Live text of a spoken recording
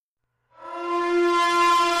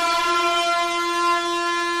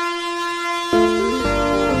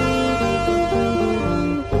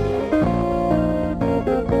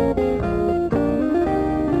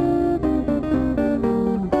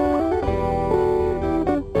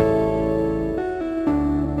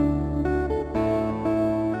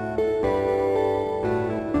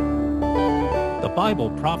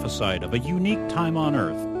Bible prophesied of a unique time on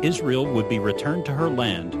earth. Israel would be returned to her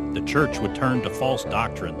land, the church would turn to false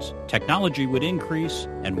doctrines, technology would increase,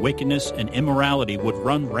 and wickedness and immorality would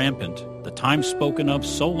run rampant. The time spoken of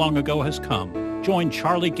so long ago has come. Join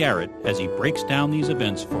Charlie Garrett as he breaks down these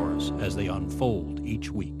events for us as they unfold each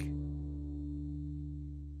week.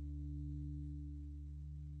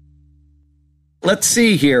 Let's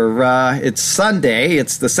see here. It's Sunday.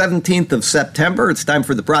 It's the 17th of September. It's time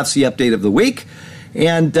for the Prophecy Update of the Week.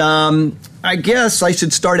 And I guess I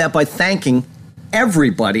should start out by thanking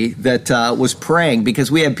everybody that was praying, because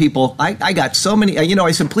we had people, I got so many,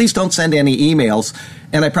 I said, please don't send any emails.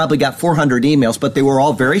 And I probably got 400 emails, but they were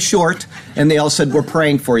all very short. And they all said, we're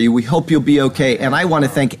praying for you. We hope you'll be okay. And I want to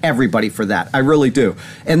thank everybody for that. I really do.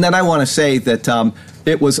 And then I want to say that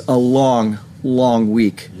it was a long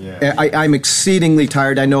week. Yeah. I'm exceedingly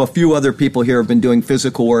tired. I know a few other people here have been doing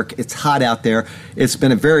physical work. It's hot out there. It's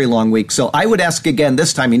been a very long week. So I would ask again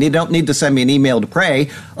this time, you don't need to send me an email to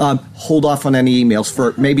pray. Hold off on any emails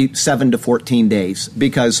for maybe 7 to 14 days,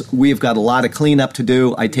 because we've got a lot of cleanup to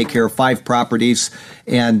do. I take care of 5 properties.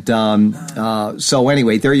 And so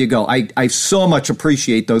anyway, there you go. I so much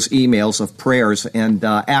appreciate those emails of prayers. And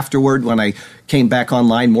afterward, when I came back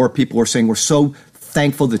online, more people were saying, we're so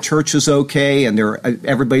thankful the church is okay, and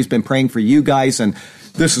everybody's been praying for you guys, and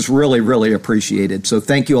this is really, really appreciated. So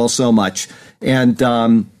thank you all so much. And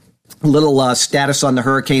little status on the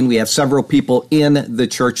hurricane. We have several people in the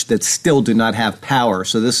church that still do not have power.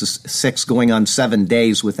 So this is 6 going on 7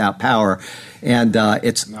 days without power. And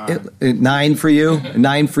it's 9 for you,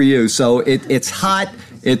 9 for you. So it's hot.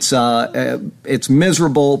 It's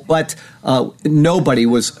miserable, but nobody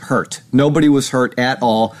was hurt. Nobody was hurt at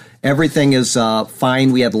all. Everything is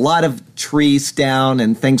fine. We had a lot of trees down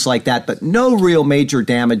and things like that, but no real major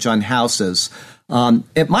damage on houses.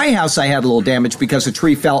 At my house, I had a little damage because a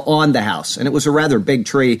tree fell on the house, and it was a rather big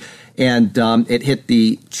tree, and it hit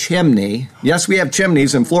the chimney. Yes, we have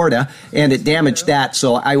chimneys in Florida, and it damaged that,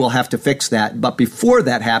 so I will have to fix that. But before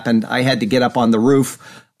that happened, I had to get up on the roof.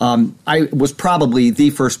 I was probably the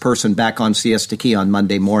first person back on Siesta Key on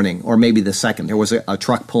Monday morning, or maybe the second. There was a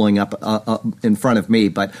truck pulling up in front of me,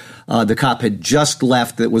 but the cop had just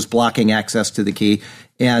left that was blocking access to the key.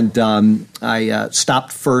 And I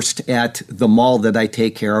stopped first at the mall that I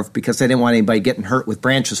take care of, because I didn't want anybody getting hurt with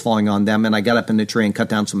branches falling on them. And I got up in the tree and cut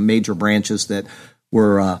down some major branches that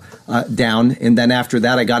were down. And then after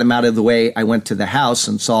that, I got them out of the way. I went to the house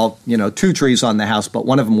and saw, 2 trees on the house, but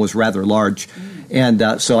one of them was rather large.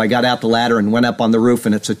 And so I got out the ladder and went up on the roof,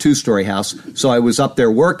 and it's a 2-story house. So I was up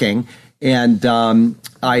there working, and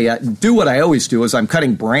I do what I always do, is I'm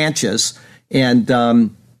cutting branches. And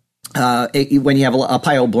when you have a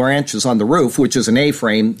pile of branches on the roof, which is an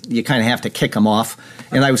A-frame, you kind of have to kick them off.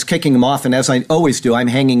 And I was kicking them off, and as I always do, I'm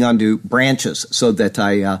hanging onto branches so that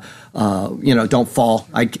I don't fall.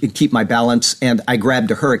 I keep my balance, and I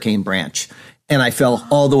grabbed a hurricane branch, and I fell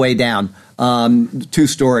all the way down. 2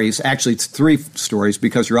 stories. Actually, it's 3 stories,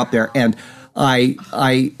 because you're up there. And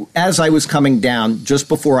as I was coming down, just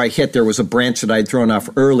before I hit, there was a branch that I'd thrown off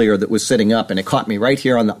earlier that was sitting up, and it caught me right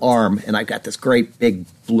here on the arm. And I got this great big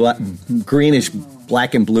greenish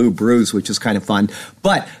black and blue bruise, which is kind of fun.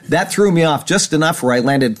 But that threw me off just enough where I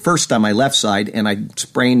landed first on my left side, and I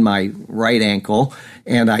sprained my right ankle,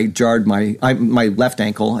 and I jarred my left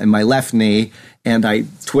ankle and my left knee, and I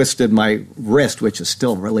twisted my wrist, which is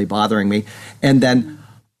still really bothering me. And then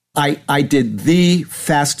I did the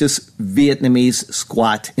fastest Vietnamese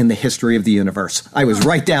squat in the history of the universe. I was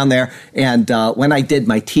right down there, and when I did,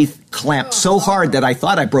 my teeth clamped so hard that I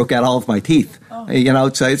thought I broke out all of my teeth.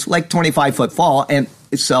 So it's like 25-foot fall, and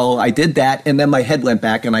so I did that, and then my head went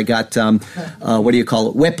back, and I got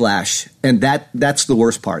whiplash, and that's the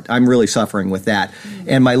worst part. I'm really suffering with that,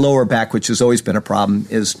 and my lower back, which has always been a problem,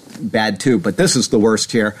 is bad too. But this is the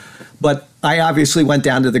worst here. But I obviously went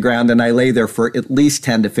down to the ground, and I lay there for at least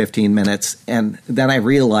 10 to 15 minutes, and then I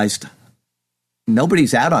realized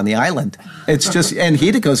nobody's out on the island. It's just, and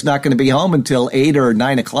Hidiko's not going to be home until 8 or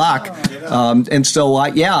 9 o'clock. And so, I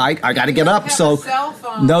got to get up. So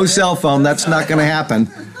no cell phone. That's not going to happen.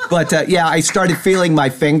 But I started feeling my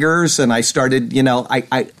fingers, and I started,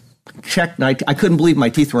 I checked. I couldn't believe my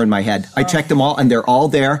teeth were in my head. I checked them all, and they're all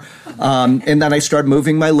there. And then I started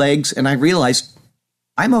moving my legs, and I realized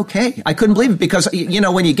I'm okay. I couldn't believe it, because,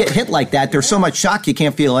 when you get hit like that, there's so much shock you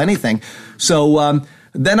can't feel anything. So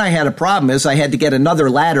then I had a problem, is I had to get another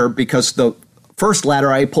ladder, because the first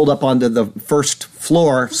ladder, I pulled up onto the first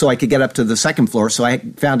floor so I could get up to the second floor. So I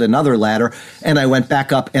found another ladder, and I went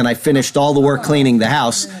back up, and I finished all the work cleaning the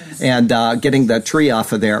house and getting the tree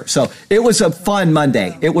off of there. So it was a fun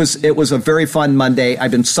Monday. It was a very fun Monday. I've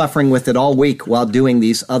been suffering with it all week while doing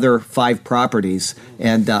these other 5 properties.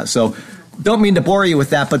 And so don't mean to bore you with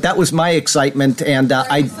that, but that was my excitement. And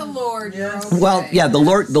the Lord. Well, yeah, the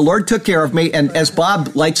Lord took care of me. And as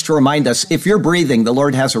Bob likes to remind us, if you're breathing, the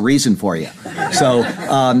Lord has a reason for you. So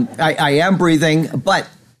I am breathing, but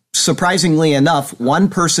surprisingly enough, one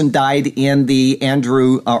person died in the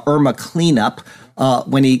Andrew Irma cleanup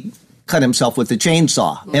when he cut himself with a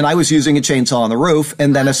chainsaw. And I was using a chainsaw on the roof.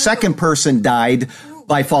 And then a second person died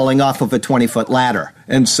by falling off of a 20-foot ladder.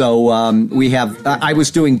 And so I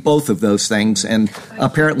was doing both of those things, and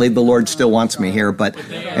apparently the Lord still wants me here. But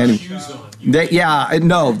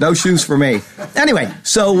no shoes for me. Anyway,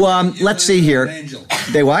 so let's see here.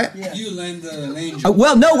 They what? You lend an angel.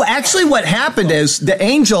 Well, no, actually what happened is the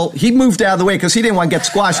angel, he moved out of the way because he didn't want to get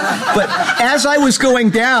squashed. But as I was going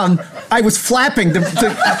down, I was flapping,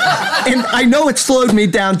 and I know it slowed me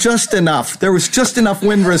down just enough. There was just enough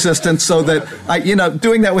wind resistance so that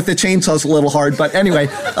doing that with the chainsaw is a little hard. But anyway,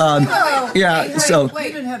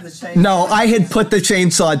 no, I had put the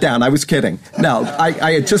chainsaw down. I was kidding. No,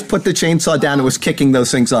 I had just put the chainsaw down and was kicking those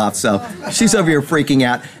things off. So she's over here freaking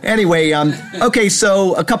out. Anyway, okay,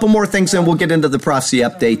 so a couple more things, and we'll get into the prophecy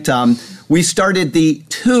update. We started the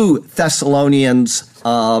 2 Thessalonians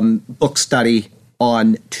book study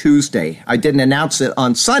on Tuesday. I didn't announce it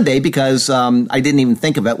on Sunday because I didn't even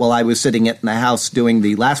think of it while I was sitting in the house doing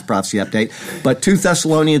the last prophecy update. But 2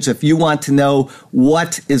 Thessalonians, if you want to know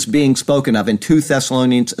what is being spoken of in 2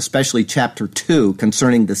 Thessalonians, especially chapter 2,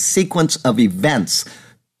 concerning the sequence of events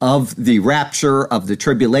of the rapture, of the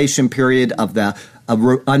tribulation period, of the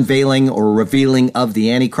unveiling or revealing of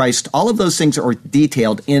the Antichrist, all of those things are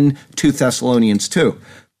detailed in 2 Thessalonians 2.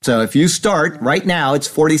 So if you start right now, it's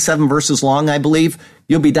 47 verses long, I believe.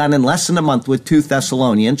 You'll be done in less than a month with 2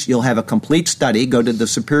 Thessalonians. You'll have a complete study. Go to the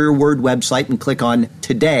Superior Word website and click on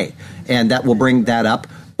Today, and that will bring that up.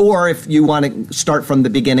 Or if you want to start from the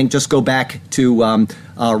beginning, just go back to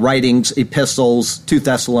writings, epistles, 2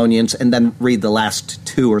 Thessalonians, and then read the last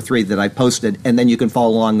 2 or 3 that I posted, and then you can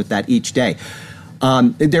follow along with that each day.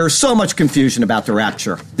 There's so much confusion about the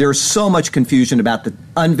rapture. There's so much confusion about the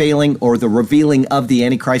unveiling or the revealing of the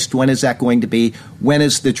Antichrist. When is that going to be? When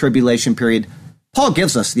is the tribulation period? Paul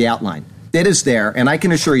gives us the outline. It is there, and I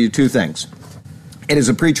can assure you 2 things. It is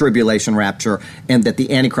a pre-tribulation rapture, and that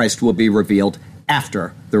the Antichrist will be revealed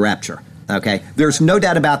after the rapture. Okay? There's no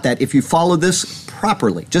doubt about that. If you follow this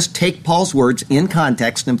properly, just take Paul's words in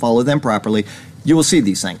context and follow them properly, you will see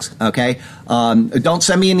these things, okay? Don't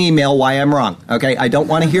send me an email why I'm wrong, okay? I don't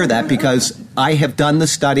want to hear that because I have done the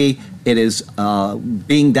study. It is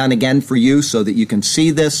being done again for you so that you can see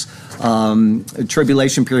this.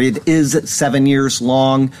 Tribulation period is 7 years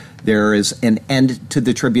long. There is an end to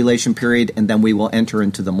the tribulation period, and then we will enter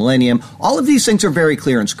into the millennium. All of these things are very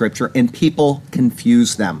clear in Scripture, and people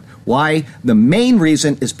confuse them. Why? The main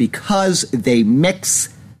reason is because they mix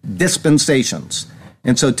dispensations.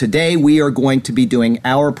 And so today we are going to be doing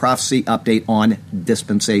our prophecy update on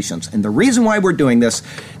dispensations. And the reason why we're doing this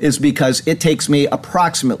is because it takes me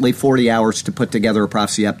approximately 40 hours to put together a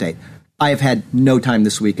prophecy update. I have had no time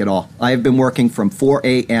this week at all. I have been working from 4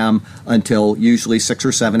 a.m. until usually 6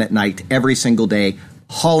 or 7 at night every single day,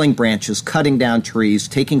 hauling branches, cutting down trees,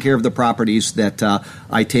 taking care of the properties that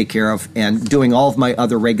I take care of, and doing all of my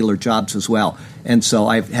other regular jobs as well. And so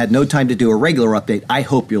I've had no time to do a regular update. I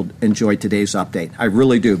hope you'll enjoy today's update. I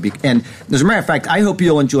really do. And as a matter of fact, I hope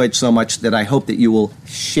you'll enjoy it so much that I hope that you will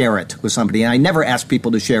share it with somebody. And I never ask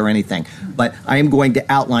people to share anything, but I am going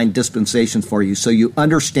to outline dispensations for you so you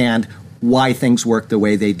understand why things work the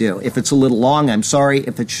way they do. If it's a little long, I'm sorry.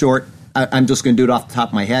 If it's short, I'm just going to do it off the top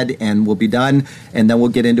of my head, and we'll be done, and then we'll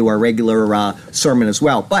get into our regular sermon as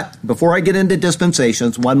well. But before I get into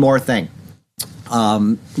dispensations, one more thing.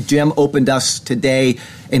 Jim opened us today,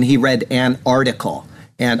 and he read an article.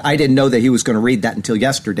 And I didn't know that he was going to read that until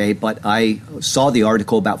yesterday, but I saw the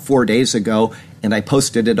article about 4 days ago, and I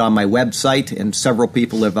posted it on my website, and several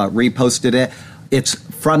people have reposted it. It's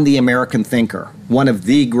from the American Thinker, one of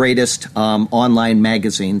the greatest online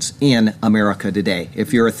magazines in America today.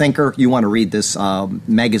 If you're a thinker, you want to read this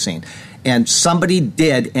magazine. And somebody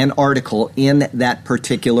did an article in that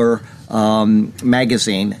particular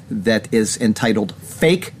magazine that is entitled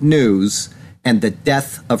Fake News and the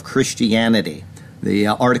Death of Christianity. The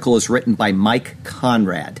article is written by Mike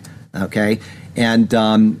Conrad, okay? And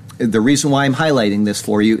the reason why I'm highlighting this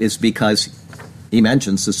for you is because he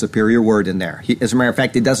mentions the superior word in there. As a matter of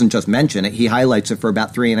fact, he doesn't just mention it, he highlights it for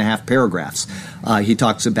about 3.5 paragraphs. He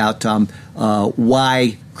talks about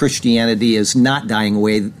why Christianity is not dying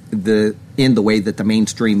away in the way that the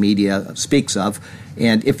mainstream media speaks of.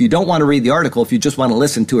 And if you don't want to read the article, if you just want to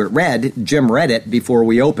listen to it read, Jim read it before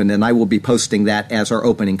we opened, and I will be posting that as our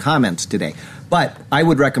opening comments today. But I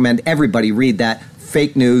would recommend everybody read that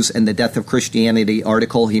Fake News and the Death of Christianity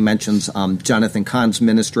article. He mentions Jonathan Cahn's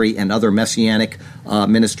ministry and other messianic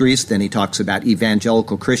ministries. Then he talks about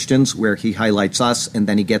evangelical Christians, where he highlights us, and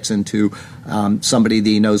then he gets into somebody that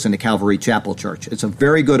he knows in the Calvary Chapel Church. It's a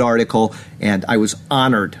very good article, and I was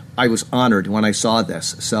honored. When I saw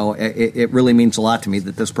this. So it really means a lot to me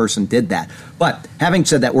that this person did that. But having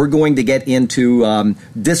said that, we're going to get into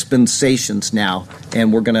dispensations now,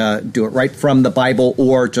 and we're going to do it right from the Bible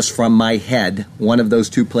or just from my head, one of those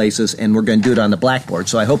two places, and we're going to do it on the blackboard.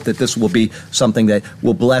 So I hope that this will be something that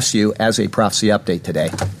will bless you as a prophecy update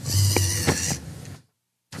today.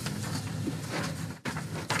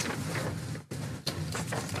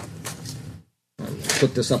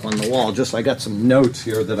 Put this up on the wall. I got some notes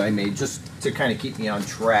here that I made just to kind of keep me on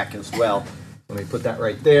track as well. Let me put that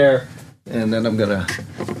right there, and then I'm going to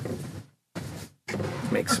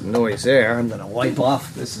make some noise there. I'm going to wipe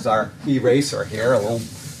off. This is our eraser here, a little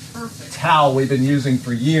towel we've been using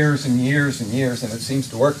for years and years and years, and it seems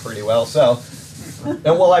to work pretty well. So,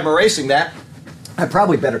 and while I'm erasing that, I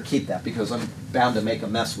probably better keep that because I'm bound to make a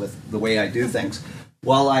mess with the way I do things.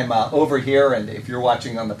 While I'm over here, and if you're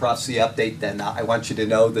watching on the Prophecy Update, then I want you to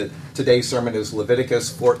know that today's sermon is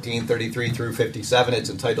Leviticus 14:33 through 57. It's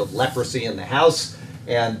entitled Leprosy in the House.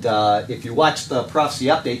 And if you watch the Prophecy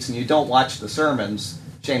Updates and you don't watch the sermons,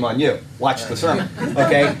 shame on you. Watch the sermon,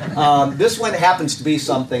 okay? This one happens to be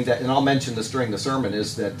something that, and I'll mention this during the sermon,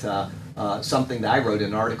 is that something that I wrote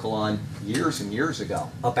an article on years and years ago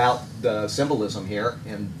about the symbolism here.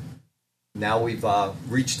 And now we've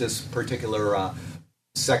reached this particular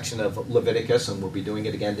section of Leviticus, and we'll be doing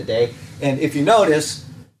it again today. And if you notice,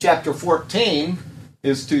 chapter 14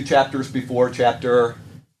 is 2 chapters before chapter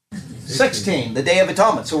 16, the Day of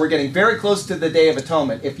Atonement. So we're getting very close to the Day of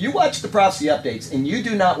Atonement. If you watch the Prophecy Updates and you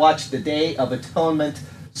do not watch the Day of Atonement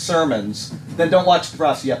sermons, then don't watch the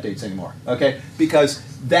Prophecy Updates anymore, okay? Because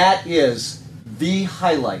that is the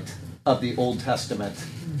highlight of the Old Testament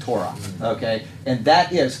Torah, okay? And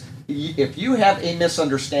that is, if you have a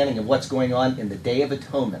misunderstanding of what's going on in the Day of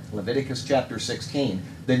Atonement, Leviticus chapter 16,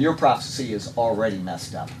 then your prophecy is already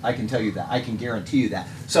messed up. I can tell you that. I can guarantee you that.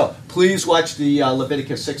 So please watch the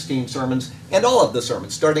Leviticus 16 sermons and all of the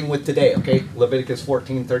sermons, starting with today, okay? Leviticus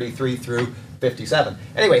 14:33 through 57.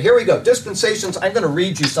 Anyway, here we go. Dispensations. I'm going to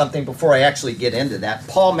read you something before I actually get into that.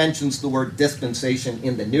 Paul mentions the word dispensation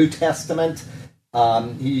in the New Testament.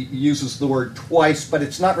 He uses the word twice, but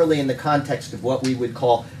it's not really in the context of what we would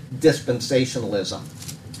call dispensationalism.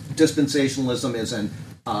 Dispensationalism is an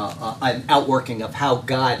outworking of how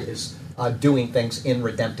God is doing things in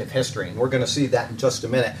redemptive history. And we're going to see that in just a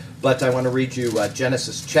minute. But I want to read you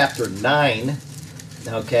Genesis chapter 9,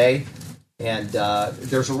 okay? And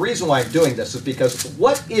there's a reason why I'm doing this, is because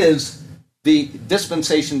what is the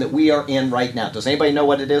dispensation that we are in right now? Does anybody know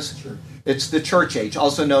what it is? Church. It's the church age,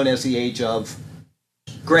 also known as the age of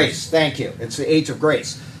grace. Thank you. It's the age of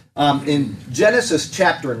grace. In Genesis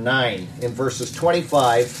chapter 9, in verses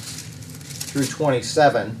 25 through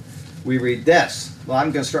 27, we read this. Well,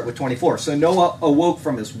 I'm going to start with 24. So Noah awoke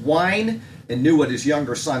from his wine and knew what his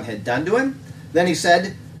younger son had done to him. Then he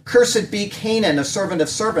said, "Cursed be Canaan, a servant of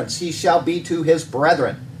servants. He shall be to his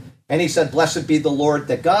brethren." And he said, "Blessed be the Lord,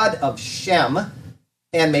 the God of Shem,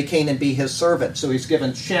 and may Canaan be his servant." So he's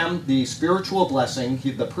given Shem the spiritual blessing,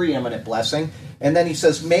 the preeminent blessing. And then he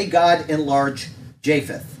says, "May God enlarge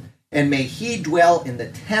Japheth, and may he dwell in the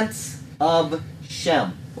tents of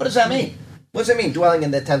Shem." What does that mean? What does it mean, dwelling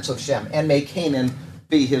in the tents of Shem? "And may Canaan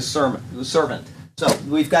be his servant." So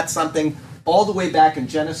we've got something all the way back in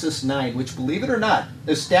Genesis 9, which, believe it or not,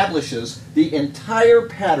 establishes the entire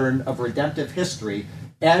pattern of redemptive history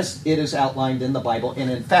as it is outlined in the Bible. And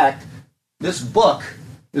in fact, this book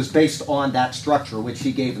is based on that structure, which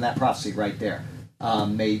he gave in that prophecy right there.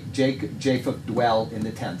 May Japheth dwell in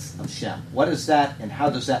the tents of Shem. What is that, and how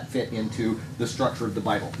does that fit into the structure of the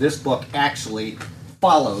Bible? This book actually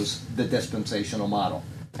follows the dispensational model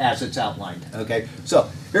as it's outlined. Okay, so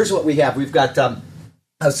here's what we have. We've got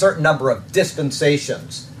a certain number of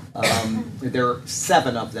dispensations. There are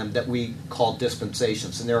 7 of them that we call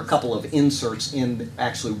dispensations, and there are a couple of inserts in,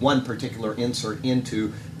 actually one particular insert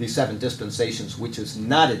into the 7 dispensations, which is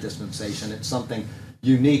not a dispensation. It's something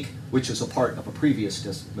unique, which is a part of a previous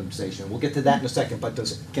dispensation. We'll get to that in a second, but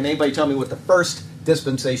can anybody tell me what the first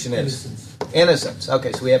dispensation is? innocence.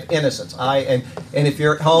 Okay, so we have innocence. And if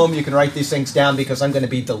you're at home, you can write these things down because I'm going to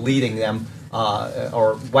be deleting them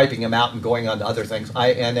or wiping them out and going on to other things.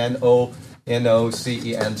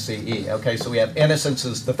 INNONOCENCE. Okay, so we have innocence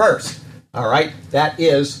is the first. All right, that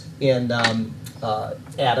is in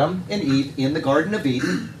Adam and Eve in the Garden of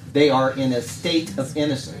Eden. They are in a state of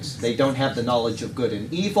innocence. They don't have the knowledge of good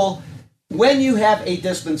and evil. When you have a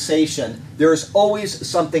dispensation, there's always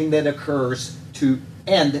something that occurs to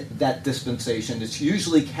end that dispensation. It's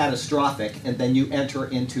usually catastrophic, and then you enter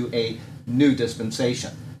into a new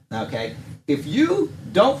dispensation. Okay? If you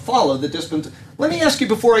don't follow the dispensation... Let me ask you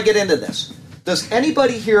before I get into this. Does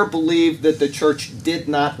anybody here believe that the church did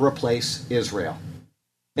not replace Israel?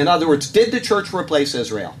 In other words, did the church replace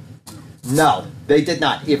Israel? No, they did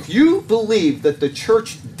not. If you believe that the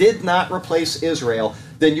church did not replace Israel,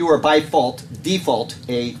 then you are by default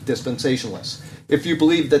a dispensationalist. If you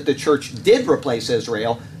believe that the church did replace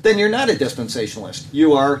Israel, then you're not a dispensationalist.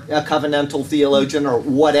 You are a covenantal theologian or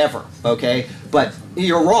whatever, okay? But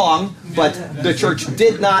you're wrong, but the church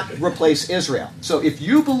did not replace Israel. So if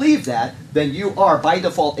you believe that, then you are by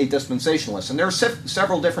default a dispensationalist. And there are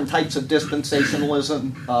several different types of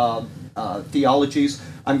dispensationalism theologies.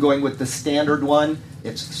 I'm going with the standard one.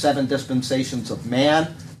 It's 7 dispensations of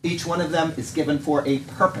man. Each one of them is given for a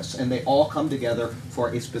purpose, and they all come together for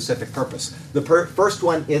a specific purpose. The first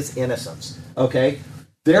one is innocence. Okay?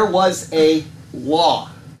 There was a law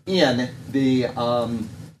in the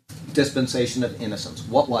dispensation of innocence.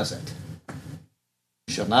 What was it?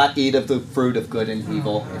 You shall not eat of the fruit of good and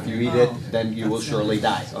evil. If you eat it, then you will surely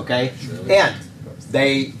die. Okay? And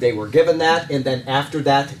they were given that, and then after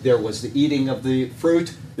that, there was the eating of the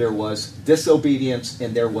fruit, there was disobedience,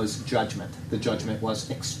 and there was judgment. The judgment was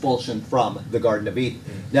expulsion from the Garden of Eden.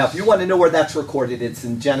 Now, if you want to know where that's recorded, it's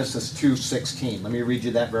in Genesis 2:16. Let me read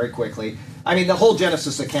you that very quickly. I mean, the whole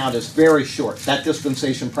Genesis account is very short. That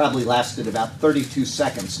dispensation probably lasted about 32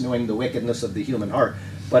 seconds, knowing the wickedness of the human heart.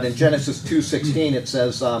 But in Genesis 2:16, it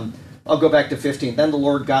says, I'll go back to 15. Then the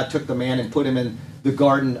Lord God took the man and put him in the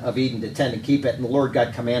Garden of Eden to tend and keep it. And the Lord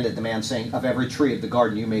God commanded the man, saying, of every tree of the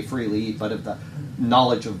garden you may freely eat, but of the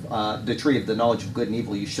knowledge of the tree of the knowledge of good and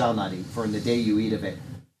evil you shall not eat, for in the day you eat of it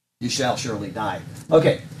you shall surely die.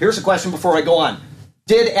 Okay, here's a question before I go on.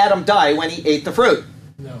 Did Adam die when he ate the fruit?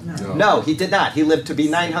 No, he did not. He lived to be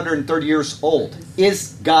 930 years old.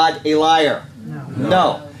 Is God a liar?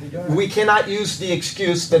 No. We cannot use the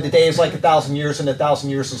excuse that a day is like 1,000 years and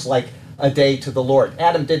 1,000 years is like a day to the Lord.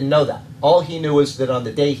 Adam didn't know that. All he knew is that on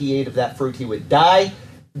the day he ate of that fruit he would die.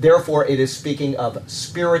 Therefore, it is speaking of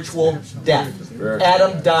spiritual death.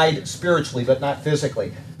 Adam died spiritually, but not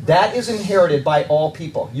physically. That is inherited by all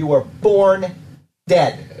people. You are born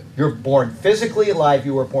dead. You're born physically alive.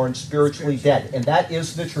 You were born spiritually dead. And that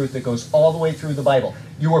is the truth that goes all the way through the Bible.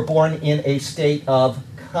 You were born in a state of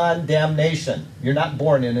condemnation. You're not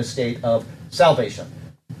born in a state of salvation.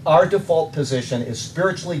 Our default position is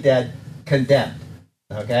spiritually dead, condemned.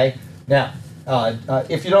 Okay? Now,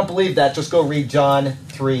 if you don't believe that, just go read John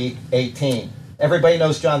 3:18. Everybody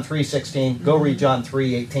knows John 3:16. Go read John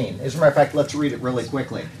 3:18. As a matter of fact, let's read it really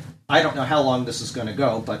quickly. I don't know how long this is going to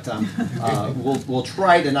go, but we'll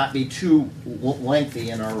try to not be too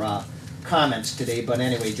lengthy in our comments today. But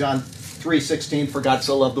anyway, John 3:16, for God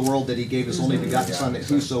so loved the world that he gave his only begotten Son, that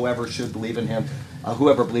whosoever should believe in him,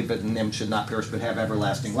 whoever believeth in him should not perish but have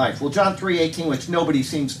everlasting life. Well, John 3:18, which nobody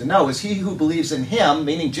seems to know, is he who believes in him,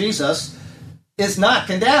 meaning Jesus, is not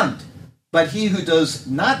condemned. But he who does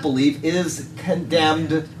not believe is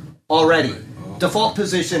condemned already. Default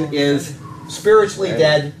position is spiritually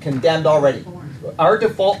dead, condemned already. Our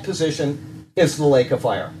default position is the lake of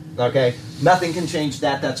fire. Okay? Nothing can change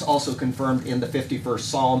that. That's also confirmed in the 51st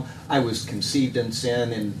Psalm. I was conceived in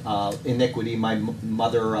sin and iniquity. My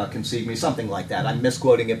mother conceived me. Something like that. I'm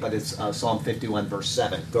misquoting it, but it's Psalm 51, verse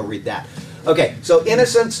 7. Go read that. Okay, so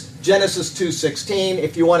innocence, Genesis 2:16.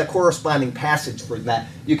 If you want a corresponding passage for that,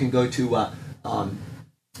 you can go to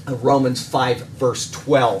Romans 5, verse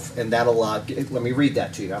 12, and that'll, let me read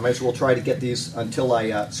that to you. I might as well try to get these until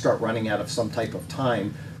I start running out of some type of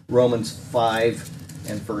time. Romans 5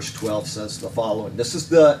 and verse 12 says the following. This is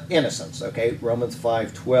the innocence, okay? Romans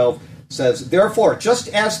 5:12 says, therefore, just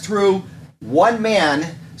as through one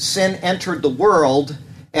man sin entered the world,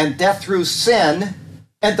 and death through sin,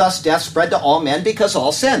 and thus death spread to all men because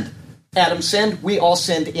all sinned. Adam sinned, we all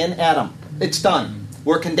sinned in Adam. It's done.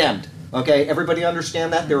 We're condemned. Okay, everybody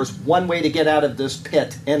understand that? There is one way to get out of this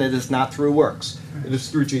pit, and it is not through works. It is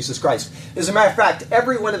through Jesus Christ. As a matter of fact,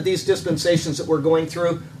 every one of these dispensations that we're going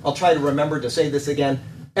through, I'll try to remember to say this again,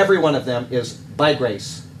 every one of them is by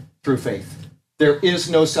grace, through faith. There is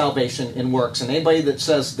no salvation in works. And anybody that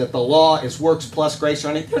says that the law is works plus grace or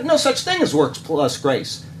anything, there's no such thing as works plus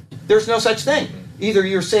grace. There's no such thing. Either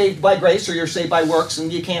you're saved by grace or you're saved by works,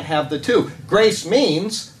 and you can't have the two. Grace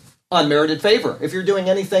means unmerited favor. If you're doing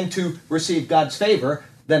anything to receive God's favor,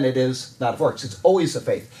 then it is not of works. It's always of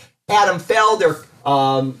faith. Adam fell. They're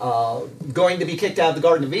going to be kicked out of the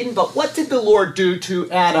Garden of Eden. But what did the Lord do to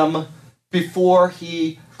Adam before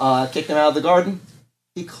he kicked him out of the garden?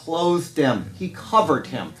 He clothed him. He covered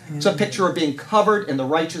him. It's a picture of being covered in the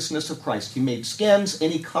righteousness of Christ. He made skins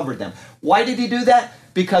and he covered them. Why did he do that?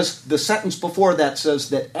 Because the sentence before that says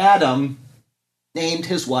that Adam named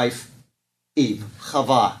his wife Eve,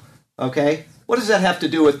 Chava. Okay? What does that have to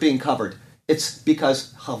do with being covered? It's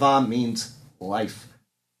because Chava means life.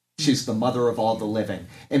 She's the mother of all the living.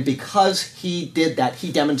 And because he did that,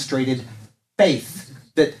 he demonstrated faith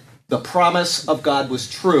that the promise of God was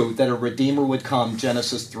true, that a Redeemer would come,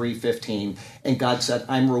 Genesis 3:15. And God said,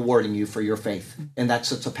 I'm rewarding you for your faith. And that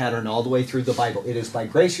sets a pattern all the way through the Bible. It is by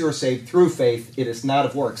grace you are saved through faith. It is not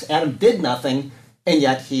of works. Adam did nothing, and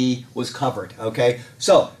yet he was covered. Okay?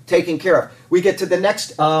 So, taken care of. We get to the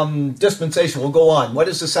next dispensation. We'll go on. What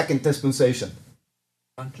is the second dispensation?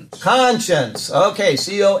 Conscience. Okay,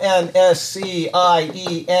 Conscience.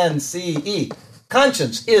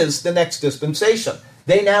 Conscience is the next dispensation.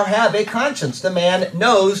 They now have a conscience. The man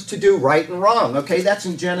knows to do right and wrong. Okay, that's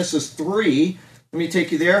in Genesis 3. Let me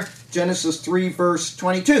take you there. Genesis 3, verse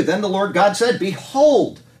 22. Then the Lord God said,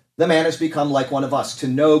 Behold, the man has become like one of us, to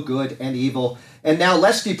know good and evil. And now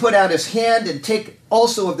lest he put out his hand and take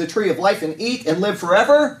also of the tree of life and eat and live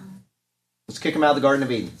forever, let's kick him out of the Garden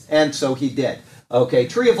of Eden. And so he did. Okay,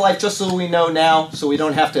 tree of life, just so we know now, so we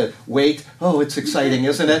don't have to wait. Oh, it's exciting,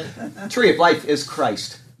 isn't it? Tree of life is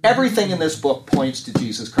Christ. Everything in this book points to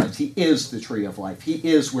Jesus Christ. He is the tree of life. He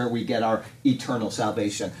is where we get our eternal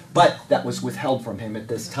salvation. But that was withheld from him at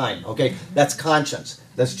this time. Okay, that's conscience.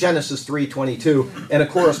 That's Genesis 3:22, and a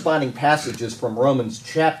corresponding passage is from Romans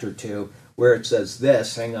chapter 2, where it says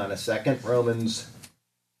this. Hang on a second.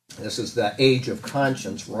 This is the age of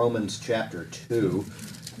conscience, Romans chapter 2.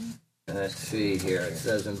 Let's see here. It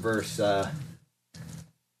says in verse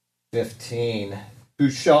 15,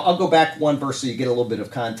 I'll go back one verse so you get a little bit of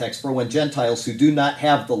context. For when Gentiles who do not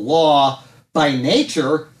have the law by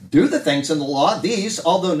nature do the things in the law, these,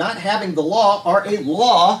 although not having the law, are a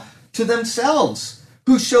law to themselves,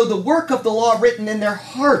 who show the work of the law written in their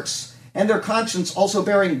hearts, and their conscience also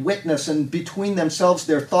bearing witness, and between themselves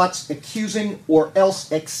their thoughts accusing or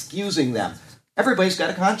else excusing them. Everybody's got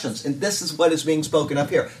a conscience, and this is what is being spoken of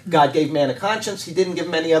here. God gave man a conscience. He didn't give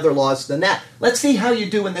him any other laws than that. Let's see how you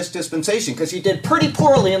do in this dispensation, because you did pretty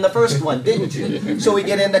poorly in the first one, didn't you? So we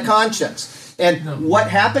get into conscience. And what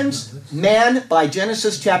happens? Man, by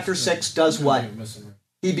Genesis chapter 6, does what?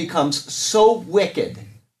 He becomes so wicked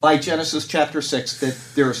by Genesis chapter 6 that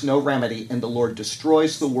there is no remedy, and the Lord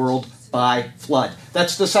destroys the world by flood.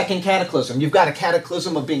 That's the second cataclysm. You've got a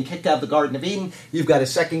cataclysm of being kicked out of the Garden of Eden. You've got a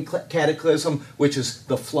second cataclysm, which is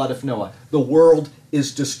the flood of Noah. The world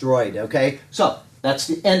is destroyed, okay? So, that's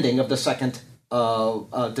the ending of the second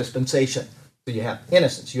dispensation. So you have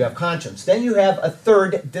innocence, you have conscience. Then you have a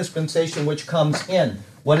third dispensation which comes in.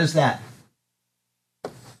 What is that?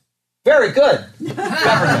 Very good.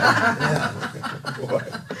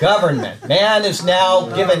 Government. Man is now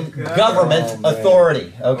given government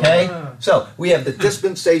authority, okay? So, we have the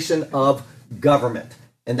dispensation of government.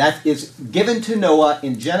 And that is given to Noah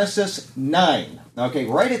in Genesis 9. Okay,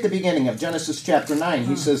 right at the beginning of Genesis chapter 9,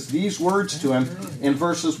 he says these words to him in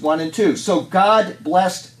verses 1 and 2. So God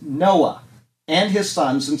blessed Noah and his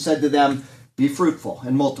sons and said to them, Be fruitful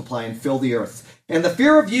and multiply and fill the earth. And the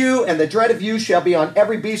fear of you and the dread of you shall be on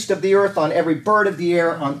every beast of the earth, on every bird of the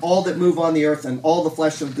air, on all that move on the earth, and all the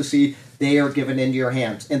flesh of the sea. They are given into your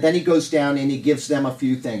hands. And then he goes down and he gives them a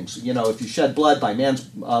few things. You know, if you shed blood, by man's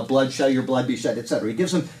blood shall your blood be shed, etc. He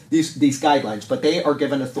gives them these guidelines, but they are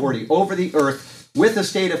given authority over the earth with a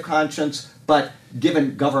state of conscience, but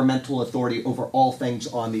given governmental authority over all things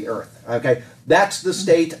on the earth. Okay, that's the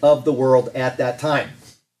state of the world at that time.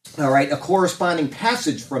 All right, a corresponding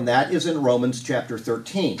passage from that is in Romans chapter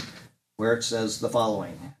 13, where it says the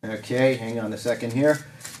following. Okay, hang on a second here.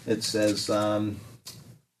 It says, I'm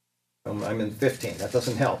in 15. That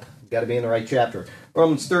doesn't help. You've got to be in the right chapter.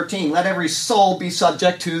 Romans 13, let every soul be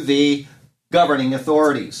subject to the governing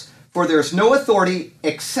authorities. For there is no authority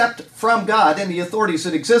except from God, and the authorities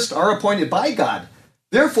that exist are appointed by God.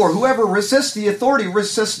 Therefore, whoever resists the authority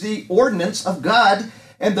resists the ordinance of God,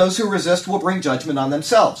 and those who resist will bring judgment on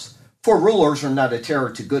themselves. For rulers are not a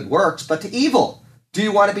terror to good works, but to evil. Do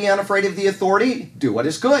you want to be unafraid of the authority? Do what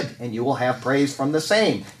is good, and you will have praise from the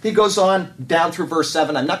same. He goes on down through verse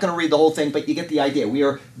 7. I'm not going to read the whole thing, but you get the idea. We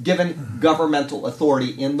are given governmental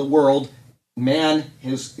authority in the world. Man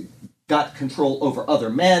has got control over other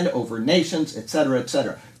men, over nations, etc.,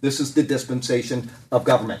 etc. This is the dispensation of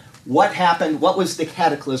government. What happened? What was the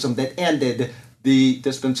cataclysm that ended the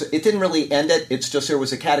dispensation? It didn't really end it. It's just there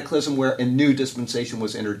was a cataclysm where a new dispensation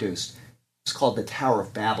was introduced. It's called the Tower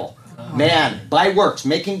of Babel. Man, by works,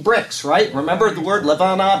 making bricks, right? Remember the word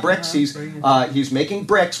levana, bricks? He's making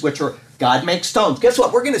bricks, which are, God makes stones. Guess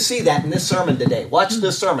what? We're going to see that in this sermon today. Watch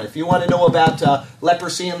this sermon. If you want to know about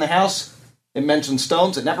leprosy in the house, it mentions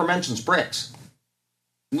stones. It never mentions bricks.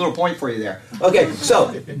 A little point for you there. Okay,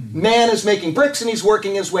 so man is making bricks and he's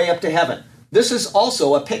working his way up to heaven. This is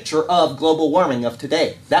also a picture of global warming of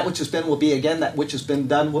today. That which has been will be again. That which has been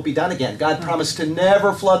done will be done again. God promised to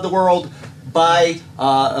never flood the world by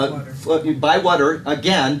water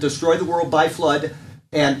again, destroy the world by flood.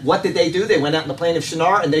 And what did they do? They went out in the plain of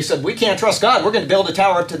Shinar and they said, we can't trust God. We're going to build a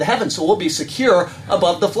tower up to the heavens so we'll be secure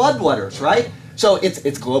above the floodwaters, right? So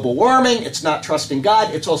it's global warming. It's not trusting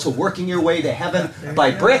God. It's also working your way to heaven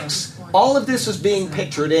by bricks. All of this is being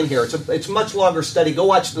pictured in here. It's a much longer study. Go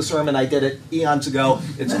watch the sermon. I did it eons ago.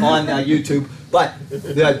 It's on YouTube. But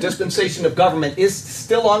the dispensation of government is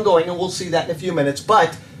still ongoing, and we'll see that in a few minutes.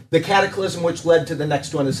 But the cataclysm which led to the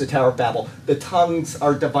next one is the Tower of Babel. The tongues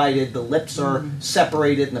are divided, the lips are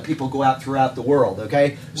separated, and the people go out throughout the world,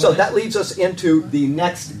 okay? So that leads us into the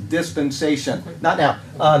next dispensation. Not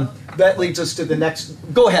now. That leads us to the next...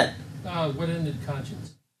 Go ahead. What ended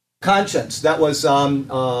conscience? Conscience. That was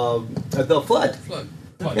the flood. Flood.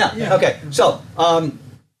 Yeah, okay. So,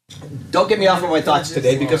 don't get me off of my thoughts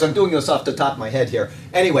today because I'm doing this off the top of my head here.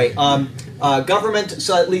 Anyway, government,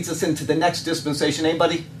 so it leads us into the next dispensation.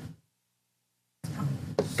 Anybody?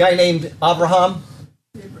 Guy named Abraham?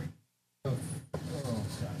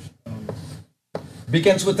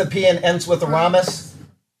 Begins with a P and ends with a Ramis?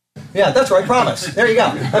 Yeah, that's right, promise. There you go.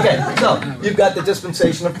 Okay, so you've got the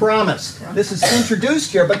dispensation of promise. This is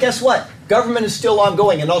introduced here, but guess what? Government is still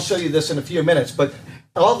ongoing, and I'll show you this in a few minutes, but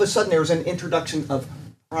all of a sudden there's an introduction of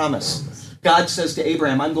promise. God says to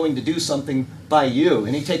Abraham, I'm going to do something by you.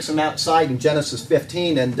 And he takes him outside in Genesis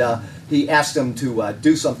 15, and he asks him to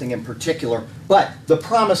do something in particular. But the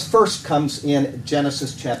promise first comes in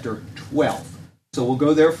Genesis chapter 12. So we'll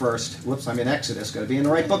go there first. Whoops, I'm in Exodus. Got to be in the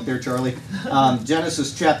right book there, Charlie.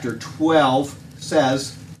 Genesis chapter 12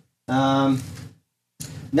 says,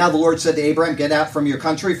 Now the Lord said to Abraham, get out from your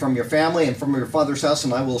country, from your family, and from your father's house,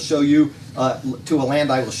 and I will show you to a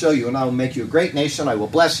land I will show you, and I will make you a great nation. I will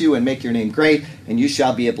bless you and make your name great, and you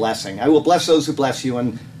shall be a blessing. I will bless those who bless you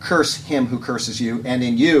and curse him who curses you, and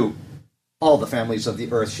in you all the families of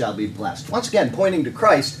the earth shall be blessed. Once again, pointing to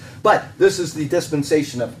Christ, but this is the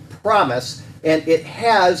dispensation of promise, and it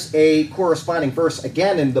has a corresponding verse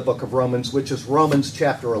again in the book of Romans, which is Romans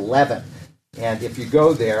chapter 11. And if you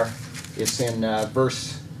go there, it's in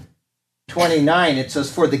verse 29. It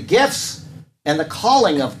says, for the gifts and the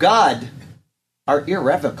calling of God are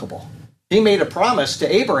irrevocable. He made a promise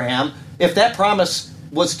to Abraham. If that promise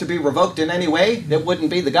was to be revoked in any way, it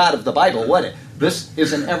wouldn't be the God of the Bible, would it? This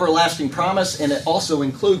is an everlasting promise, and it also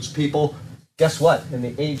includes people. Guess what? In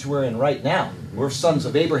the age we're in right now, we're sons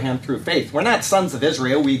of Abraham through faith. We're not sons of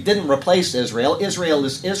Israel. We didn't replace Israel. Israel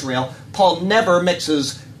is Israel. Paul never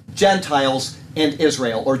mixes Gentiles and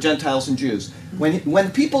Israel, or Gentiles and Jews.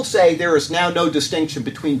 When people say there is now no distinction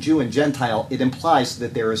between Jew and Gentile, it implies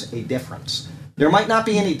that there is a difference. There might not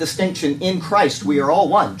be any distinction in Christ. We are all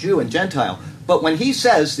one, Jew and Gentile. But when he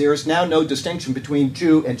says there is now no distinction between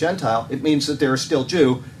Jew and Gentile, it means that there is still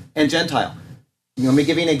Jew and Gentile. Let me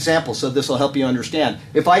give you an example so this will help you understand.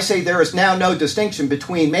 If I say there is now no distinction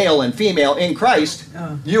between male and female in Christ,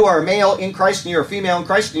 you are a male in Christ and you're a female in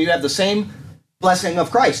Christ and you have the same blessing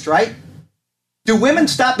of Christ, right? Do women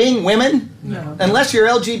stop being women? No. Unless you're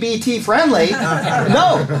LGBT friendly.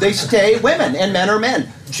 No, they stay women and men are men.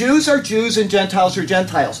 Jews are Jews and Gentiles are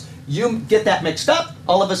Gentiles. You get that mixed up,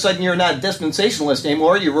 all of a sudden you're not a dispensationalist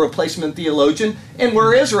anymore, you're a replacement theologian, and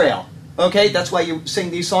we're Israel. Okay, that's why you sing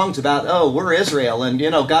these songs about, oh, we're Israel, and,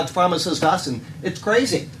 God's promises to us, and it's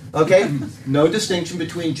crazy. Okay? No distinction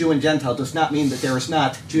between Jew and Gentile does not mean that there is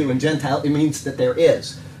not Jew and Gentile. It means that there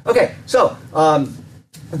is. Okay, so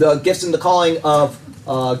the gifts and the calling of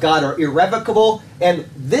God are irrevocable, and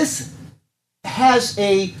this has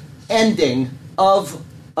a ending of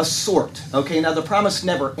a sort. Okay, now the promise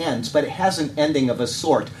never ends, but it has an ending of a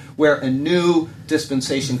sort where a new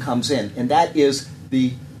dispensation comes in, and that is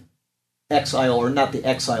the exile, or not the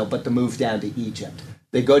exile, but the move down to Egypt.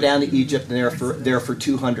 They go down to Egypt and they're there for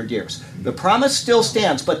 200 years. The promise still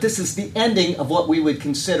stands, but this is the ending of what we would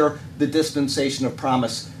consider the dispensation of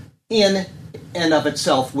promise in and of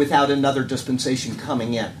itself without another dispensation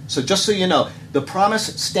coming in. So just so you know, the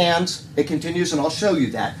promise stands, it continues, and I'll show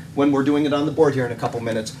you that when we're doing it on the board here in a couple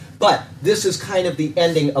minutes. But this is kind of the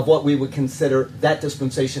ending of what we would consider that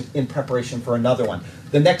dispensation in preparation for another one.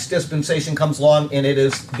 The next dispensation comes along, and it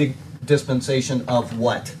is the dispensation of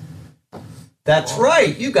what? That's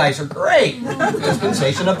right. You guys are great.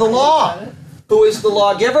 Dispensation of the law. Who is the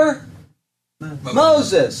lawgiver?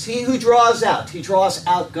 Moses. He who draws out. He draws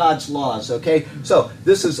out God's laws. Okay. So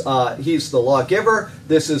this is he's the lawgiver.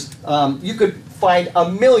 This is you could find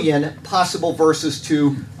a million possible verses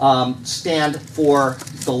to stand for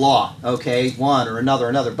the law. Okay, one or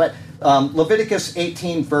another. But Leviticus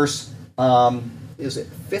 18 verse. Is it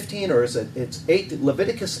 15 or is it's 8?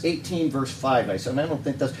 Leviticus 18 verse 5. I said I don't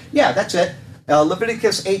think that's. Yeah, that's it.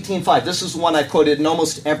 Leviticus 18:5. This is one I quoted in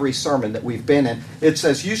almost every sermon that we've been in. It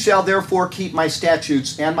says, "You shall therefore keep my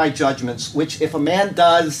statutes and my judgments, which if a man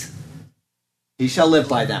does, he shall live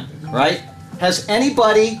by them." Right? Has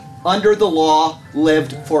anybody under the law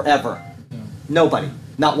lived forever? Nobody.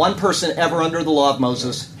 Not one person ever under the law of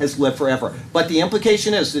Moses has lived forever. But the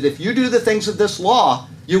implication is that if you do the things of this law,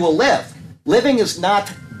 you will live. Living is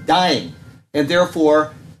not dying. And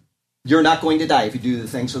therefore, you're not going to die if you do the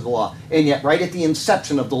things of the law. And yet, right at the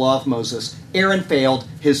inception of the law of Moses, Aaron failed,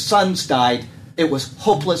 his sons died. It was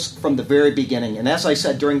hopeless from the very beginning. And as I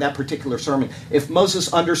said during that particular sermon, if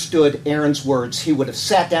Moses understood Aaron's words, he would have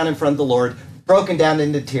sat down in front of the Lord, broken down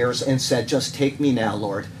into tears, and said, "Just take me now,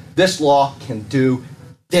 Lord. This law can do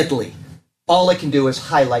diddly. All it can do is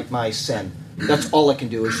highlight my sin. That's all it can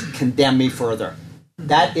do, is condemn me further."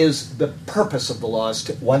 That is the purpose of the law, is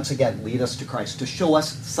to, once again, lead us to Christ, to show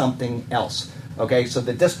us something else. Okay, so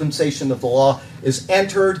the dispensation of the law is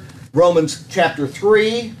entered. Romans chapter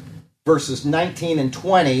 3, verses 19 and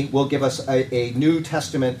 20 will give us a New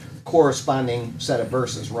Testament corresponding set of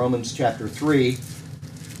verses. Romans chapter 3,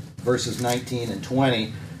 verses 19 and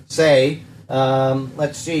 20 say,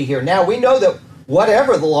 let's see here. Now, we know that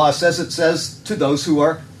whatever the law says, it says to those who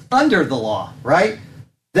are under the law, right?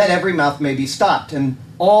 That every mouth may be stopped, and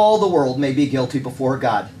all the world may be guilty before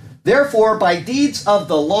God. Therefore, by deeds of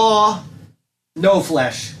the law, no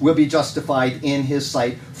flesh will be justified in his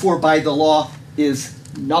sight, for by the law is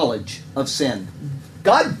knowledge of sin.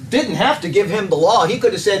 God didn't have to give him the law. He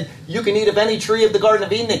could have said, you can eat of any tree of the Garden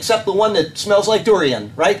of Eden except the one that smells like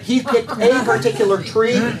durian, right? He picked a particular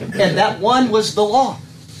tree, and that one was the law.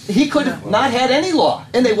 He could have not had any law,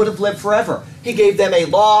 and they would have lived forever. He gave them a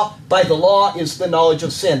law. By the law is the knowledge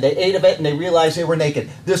of sin. They ate of it, and they realized they were naked.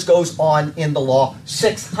 This goes on in the law.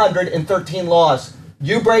 613 laws.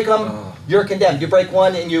 You break them, you're condemned. You break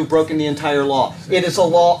one, and you've broken the entire law. It is a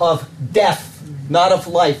law of death, not of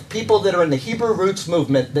life. People that are in the Hebrew roots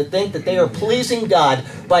movement that think that they are pleasing God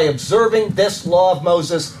by observing this law of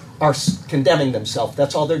Moses are condemning themselves.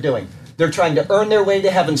 That's all they're doing. They're trying to earn their way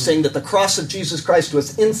to heaven, saying that the cross of Jesus Christ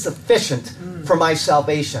was insufficient for my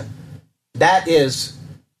salvation. That is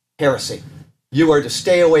heresy. You are to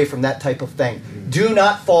stay away from that type of thing. Do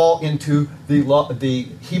not fall into the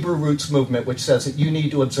Hebrew roots movement, which says that you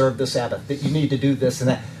need to observe the Sabbath, that you need to do this and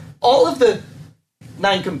that. All of the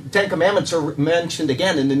 10 commandments are mentioned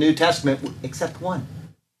again in the New Testament, except one,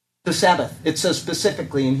 the Sabbath. It says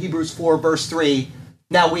specifically in Hebrews 4, verse 3,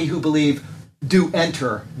 now we who believe do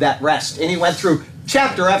enter that rest. And he went through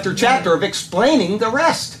chapter after chapter of explaining the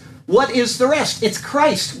rest. What is the rest? It's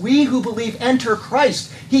Christ. We who believe enter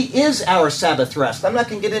Christ. He is our Sabbath rest. I'm not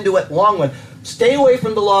going to get into it long one. Stay away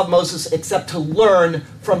from the law of Moses except to learn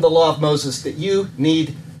from the law of Moses that you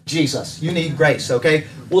need Jesus. You need grace, okay?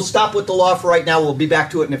 We'll stop with the law for right now. We'll be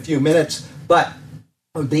back to it in a few minutes. But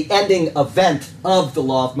the ending event of the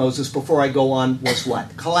law of Moses, before I go on, was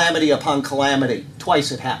what? Calamity upon calamity.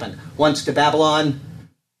 Twice it happened. Once to Babylon,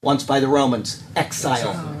 once by the Romans.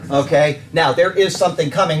 Exile. Okay? Now, there is something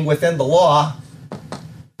coming within the law.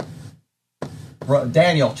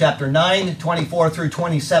 Daniel chapter 9, 24 through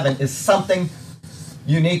 27 is something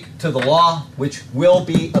unique to the law, which will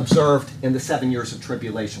be observed in the 7 years of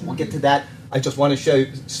tribulation. We'll get to that. I just want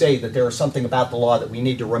to say that there is something about the law that we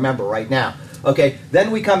need to remember right now. Okay,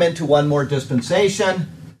 then we come into one more dispensation,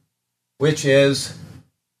 which is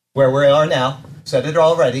where we are now. Said it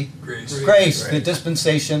already. Grace, the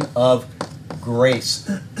dispensation of grace.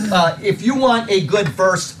 If you want a good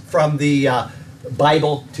verse from the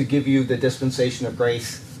Bible to give you the dispensation of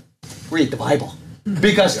grace, read the Bible.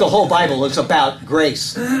 Because the whole Bible is about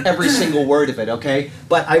grace. Every single word of it, okay?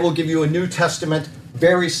 But I will give you a New Testament,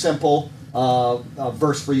 very simple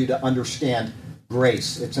verse for you to understand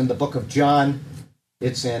grace. It's in the book of John.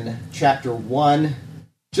 It's in chapter 1.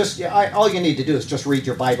 All you need to do is just read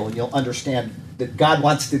your Bible and you'll understand that God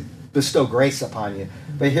wants to bestow grace upon you.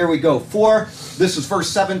 But here we go. This is verse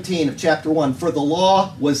 17 of chapter 1. For the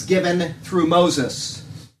law was given through Moses,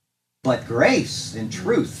 but grace and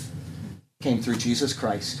truth came through Jesus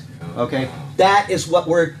Christ. Okay? That is what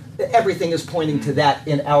everything is pointing to that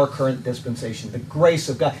in our current dispensation. The grace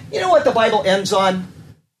of God. You know what the Bible ends on?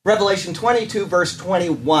 Revelation 22, verse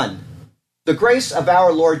 21. The grace of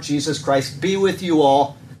our Lord Jesus Christ be with you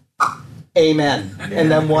all. Amen. And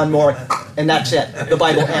then one more, and that's it. The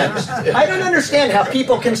Bible ends. I don't understand how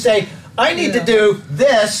people can say, I need to do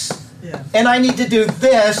this, and I need to do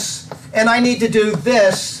this, and I need to do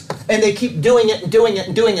this, and they keep doing it and doing it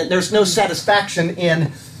and doing it. There's no satisfaction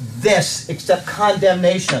in this except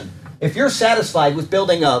condemnation. If you're satisfied with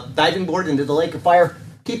building a diving board into the lake of fire,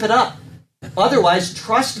 keep it up. Otherwise,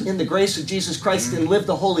 trust in the grace of Jesus Christ and live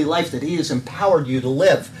the holy life that He has empowered you to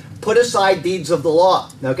live. Put aside deeds of the law,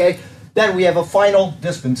 okay? Then we have a final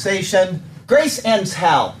dispensation. Grace ends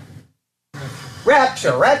how?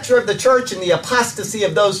 Rapture of the church and the apostasy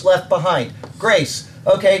of those left behind. Grace.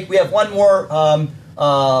 Okay, we have one more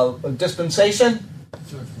dispensation.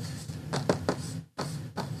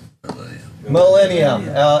 Millennium.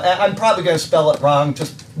 I'm probably going to spell it wrong.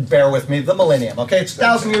 Just bear with me. The millennium. Okay, it's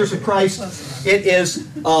 1,000 years of Christ. It is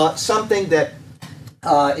something that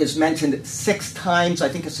is mentioned 6 times. I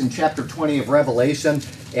think it's in chapter 20 of Revelation.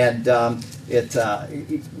 And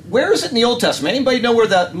where is it in the Old Testament? Anybody know where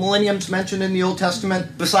the millennium's mentioned in the Old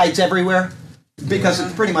Testament besides everywhere? Because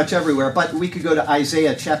it's pretty much everywhere. But we could go to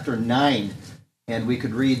Isaiah chapter 9, and we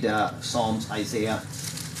could read Psalms, Isaiah,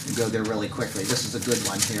 and go there really quickly. This is a good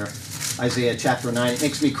one here. Isaiah chapter 9. It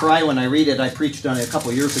makes me cry when I read it. I preached on it a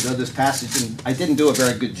couple years ago, this passage, and I didn't do a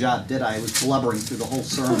very good job, did I? I was blubbering through the whole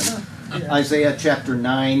sermon. Isaiah chapter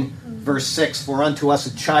 9, verse 6, For unto us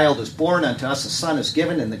a child is born, unto us a son is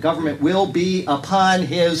given, and the government will be upon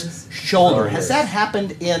his shoulder. Has that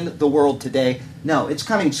happened in the world today? No, it's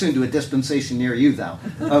coming soon to a dispensation near you, though.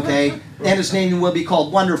 Okay? And his name will be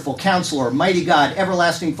called Wonderful, Counselor, Mighty God,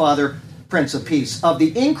 Everlasting Father, Prince of Peace. Of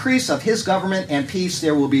the increase of his government and peace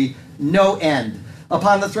there will be no end.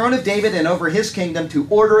 Upon the throne of David and over his kingdom, to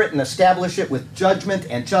order it and establish it with judgment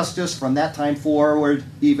and justice from that time forward,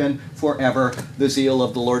 even forever. The zeal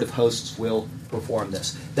of the Lord of hosts will perform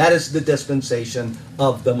this. That is the dispensation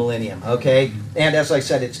of the millennium, okay? And as I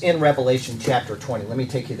said, it's in Revelation chapter 20. Let me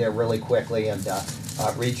take you there really quickly and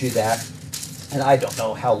read you that. And I don't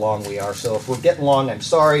know how long we are, so if we're getting long, I'm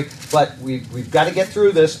sorry, but we've got to get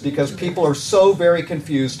through this because people are so very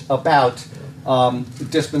confused about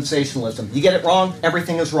dispensationalism. You get it wrong,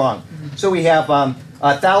 everything is wrong. So we have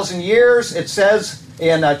 1,000 years, it says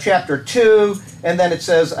in chapter 2, and then it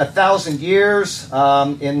says 1,000 years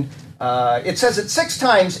it says it 6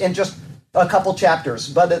 times in just a couple chapters,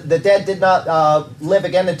 but the dead did not live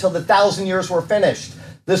again until the 1,000 years were finished.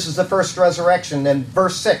 This is the first resurrection. And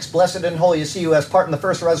verse 6, Blessed and holy is he who has part in the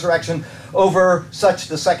first resurrection. Over such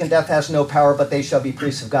the second death has no power, but they shall be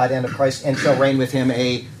priests of God and of Christ, and shall reign with him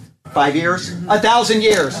 5 years? 1,000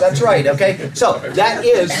 years. That's right, okay? So that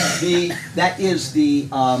is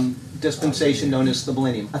the dispensation known as the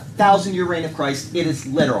millennium. 1,000-year reign of Christ. It is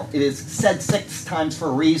literal. It is said 6 times for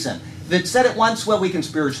a reason. If it said it once, well, we can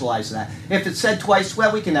spiritualize that. If it's said twice,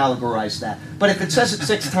 well, we can allegorize that. But if it says it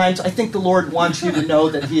 6 times, I think the Lord wants you to know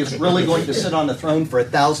that he is really going to sit on the throne for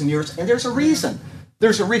 1,000 years, and there's a reason.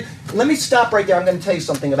 Let me stop right there. I'm going to tell you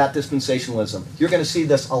something about dispensationalism. You're going to see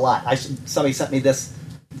this a lot. Somebody sent me this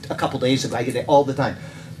a couple days ago. I get it all the time.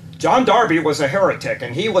 John Darby was a heretic,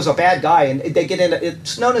 and he was a bad guy, and they get into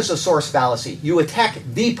it's known as a source fallacy. You attack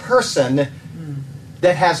the person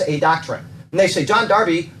that has a doctrine. And they say John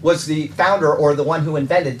Darby was the founder or the one who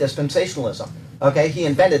invented dispensationalism. Okay, he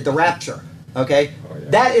invented the rapture. Okay,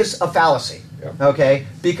 That is a fallacy. Okay,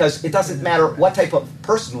 because it doesn't matter what type of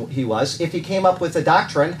person he was. If he came up with a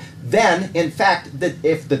doctrine, then in fact,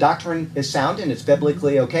 if the doctrine is sound and it's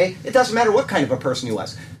biblically okay, it doesn't matter what kind of a person he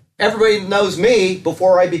was. Everybody knows me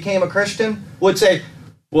before I became a Christian would say,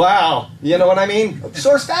 wow, you know what I mean?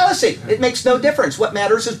 Source fallacy. It makes no difference. What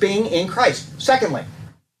matters is being in Christ. Secondly,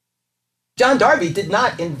 John Darby did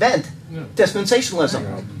not invent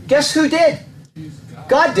dispensationalism. Guess who did?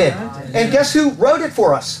 God did. And guess who wrote it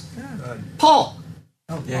for us? Paul.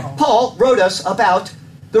 Paul wrote us about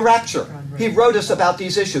the rapture. He wrote us about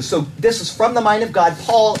these issues. So this is from the mind of God.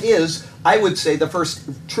 Paul is, I would say, the first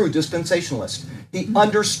true dispensationalist. He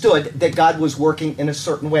understood that God was working in a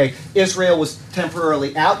certain way. Israel was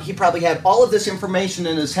temporarily out. He probably had all of this information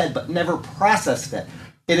in his head, but never processed it.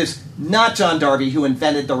 It is not John Darby who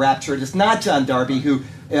invented the rapture. It is not John Darby who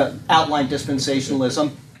outlined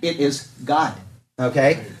dispensationalism. It is God.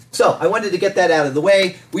 Okay? So I wanted to get that out of the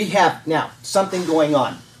way. We have now something going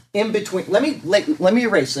on in between. Let me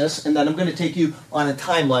erase this, and then I'm going to take you on a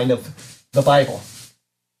timeline of the Bible.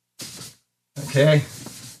 Okay?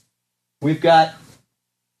 We've got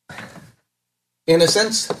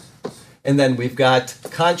innocence, and then we've got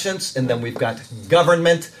conscience, and then we've got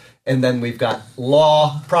government, and then we've got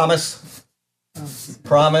law, promise,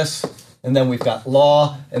 and then we've got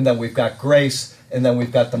law, and then we've got grace, and then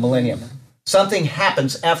we've got the millennium. Something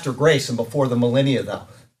happens after grace and before the millennia, though,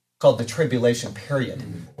 called the tribulation period.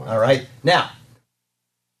 All right? Now,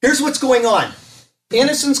 here's what's going on.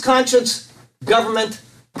 Innocence, conscience, government,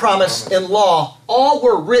 promise, and law all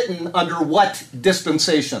were written under what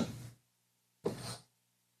dispensation?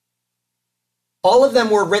 All of them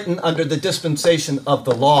were written under the dispensation of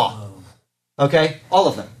the law. Okay? All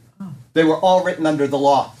of them. They were all written under the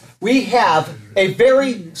law. We have a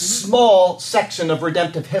very small section of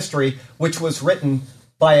redemptive history which was written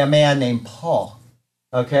by a man named Paul.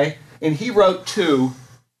 Okay? And he wrote to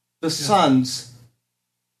the sons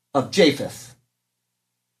of Japheth.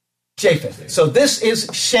 Japheth. So this is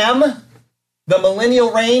Shem. The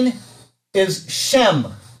millennial reign is Shem.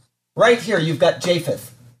 Right here you've got Japheth.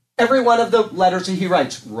 Every one of the letters that he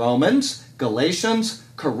writes, Romans, Galatians,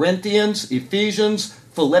 Corinthians, Ephesians,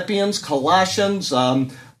 Philippians, Colossians,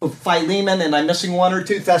 Philemon, and I'm missing one or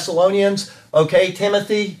two, Thessalonians, okay,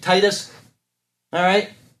 Timothy, Titus, all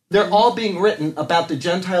right? They're all being written about the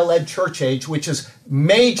Gentile-led church age, which is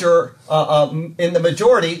major, in the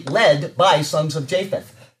majority, led by sons of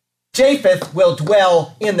Japheth. Japheth will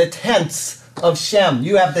dwell in the tents of Shem.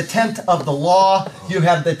 You have the tent of the law. You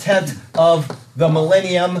have the tent of the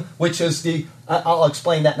millennium, which is the, I'll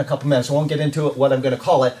explain that in a couple minutes. I won't get into it, what I'm going to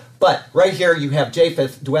call it. But right here you have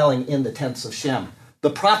Japheth dwelling in the tents of Shem. The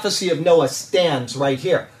prophecy of Noah stands right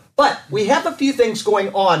here. But we have a few things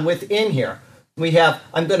going on within here. We have,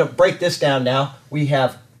 I'm going to break this down now. We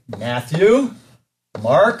have Matthew,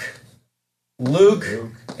 Mark, Luke,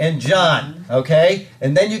 and John, okay?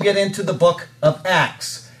 And then you get into the book of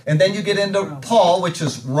Acts. And then you get into Paul, which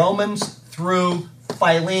is Romans through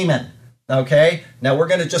Philemon, okay? Now we're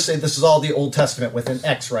going to just say this is all the Old Testament with an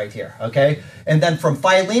X right here, okay? And then from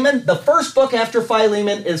Philemon, the first book after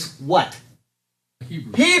Philemon is what?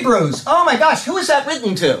 Hebrews. Oh my gosh, who is that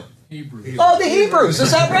written to? Hebrews. Oh, the Hebrews.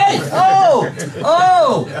 Is that right?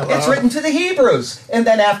 It's written to the Hebrews. And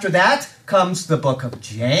then after that comes the book of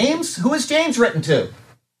James. Who is James written to?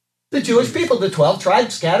 The Jewish people, the 12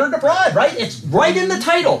 tribes scattered abroad, right? It's right in the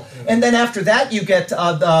title. And then after that, you get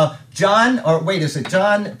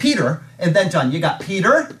Peter, and then John. You got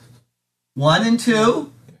Peter, 1 and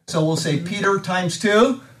 2. So we'll say Peter times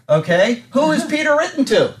 2, okay? Who is Peter written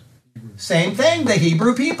to? Same thing, the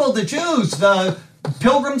Hebrew people, the Jews, the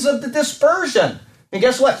pilgrims of the dispersion. And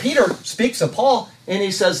guess what? Peter speaks of Paul, and he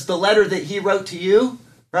says the letter that he wrote to you,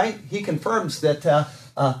 right? He confirms that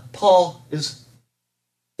Paul is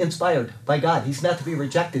inspired by God. He's not to be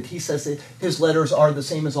rejected. He says that his letters are the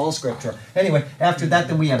same as all Scripture. Anyway, after that,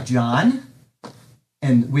 then we have John,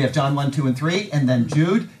 and we have John 1, 2, and 3, and then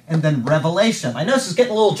Jude, and then Revelation. I know this is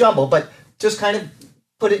getting a little jumbled, but just kind of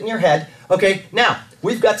put it in your head. Okay, now,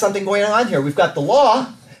 we've got something going on here. We've got the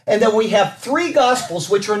law, and then we have 3 Gospels,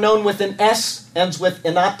 which are known with an S, ends with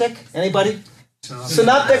synoptic. Anybody?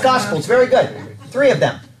 Synoptic Gospels. Very good. 3 of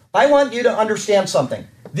them. I want you to understand something.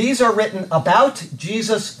 These are written about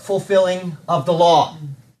Jesus' fulfilling of the law.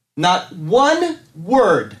 Not one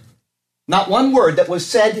word that was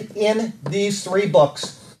said in these 3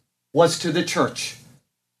 books was to the church.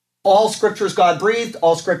 All Scripture is God-breathed.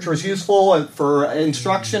 All Scripture is useful for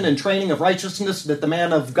instruction and training of righteousness, that the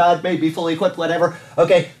man of God may be fully equipped, whatever.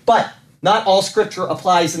 Okay, but not all Scripture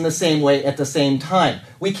applies in the same way at the same time.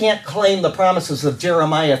 We can't claim the promises of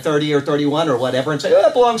Jeremiah 30 or 31 or whatever and say, oh,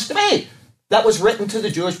 that belongs to me. That was written to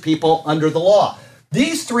the Jewish people under the law.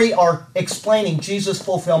 These 3 are explaining Jesus'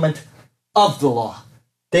 fulfillment of the law.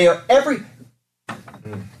 They are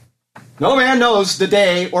No man knows the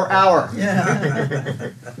day or hour.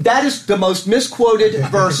 Yeah. That is the most misquoted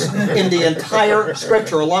verse in the entire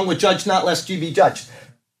Scripture, along with judge not lest ye be judged.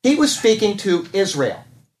 He was speaking to Israel.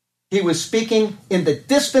 He was speaking in the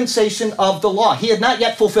dispensation of the law. He had not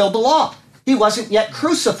yet fulfilled the law. He wasn't yet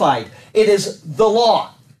crucified. It is the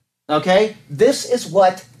law. Okay? This is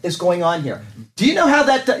what is going on here. Do you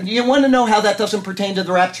want to know how that doesn't pertain to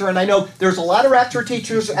the rapture? And I know there's a lot of rapture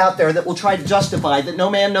teachers out there that will try to justify that no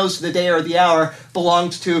man knows the day or the hour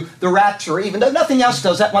belongs to the rapture, even though nothing else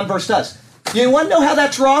does. That one verse does. Do you want to know how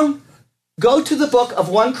that's wrong? Go to the book of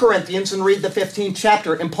 1 Corinthians and read the 15th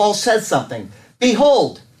chapter, and Paul says something.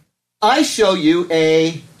 Behold, I show you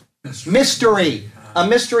a mystery. A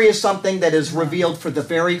mystery is something that is revealed for the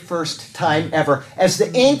very first time ever. As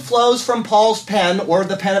the ink flows from Paul's pen or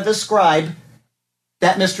the pen of a scribe,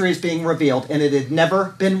 that mystery is being revealed, and it had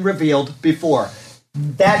never been revealed before.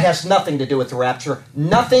 That has nothing to do with the rapture.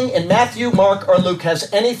 Nothing in Matthew, Mark, or Luke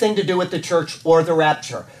has anything to do with the church or the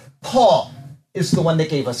rapture. Paul is the one that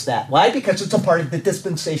gave us that. Why? Because it's a part of the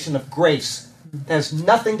dispensation of grace. It has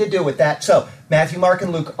nothing to do with that. So, Matthew, Mark,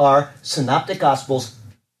 and Luke are synoptic gospels,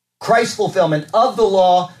 Christ's fulfillment of the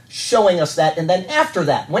law, showing us that. And then after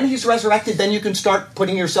that, when he's resurrected, then you can start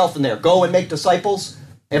putting yourself in there. Go and make disciples.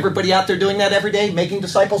 Everybody out there doing that every day, making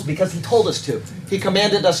disciples, because he told us to. He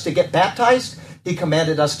commanded us to get baptized. He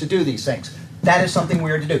commanded us to do these things. That is something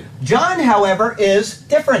we are to do. John, however, is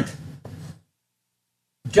different.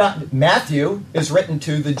 Matthew is written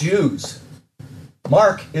to the Jews.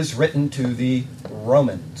 Mark is written to the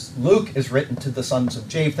Romans. Luke is written to the sons of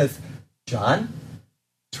Japheth. John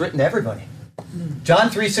is written to everybody. John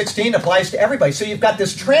 3:16 applies to everybody. So you've got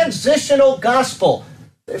this transitional gospel.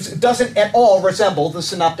 It doesn't at all resemble the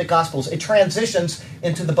synoptic gospels. It transitions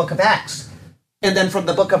into the book of Acts. And then from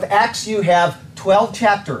the book of Acts, you have 12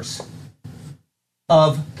 chapters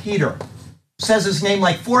of Peter. Says his name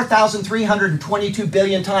like 4,322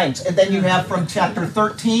 billion times. And then you have from chapter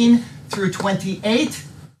 13 through 28,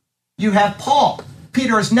 you have Paul.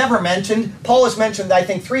 Peter is never mentioned. Paul is mentioned, I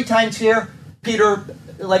think, 3 times here. Peter,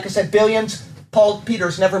 like I said, billions. Peter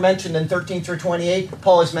is never mentioned in 13 through 28.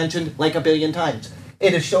 Paul is mentioned like a billion times.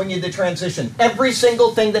 It is showing you the transition. Every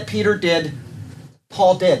single thing that Peter did,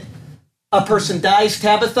 Paul did. A person dies,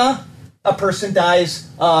 Tabitha. A person dies,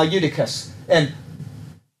 Eutychus. And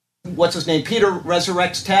what's his name? Peter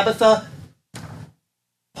resurrects Tabitha.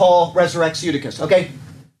 Paul resurrects Eutychus. Okay?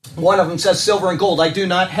 One of them says, silver and gold I do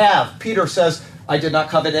not have. Peter says, I did not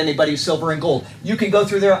covet anybody's silver and gold. You can go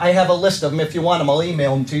through there. I have a list of them. If you want them, I'll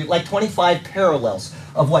email them to you. Like 25 parallels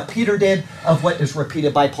of what Peter did, of what is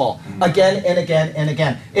repeated by Paul. Again and again and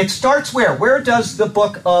again. It starts where? Where does the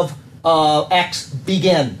book of Acts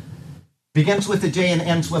begin? Begins with a J and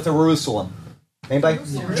ends with a Jerusalem. Anybody?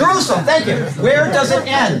 Jerusalem, thank you. Where does it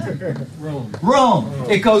end? Rome.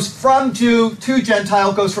 It goes from Jew to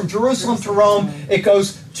Gentile, goes from Jerusalem to Rome. It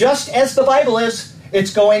goes just as the Bible is.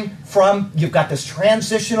 It's going from, you've got this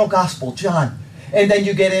transitional gospel, John, and then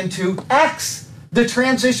you get into Acts. The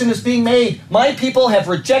transition is being made. My people have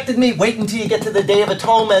rejected me. Wait until you get to the Day of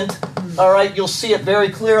Atonement. All right, you'll see it very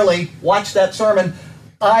clearly. Watch that sermon.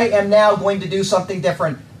 I am now going to do something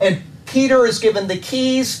different. And Peter is given the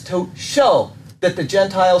keys to show that the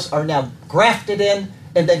Gentiles are now grafted in,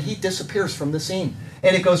 and then he disappears from the scene.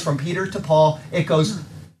 And it goes from Peter to Paul. It goes,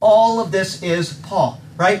 all of this is Paul,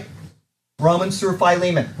 right? Romans through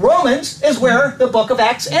Philemon. Romans is where the book of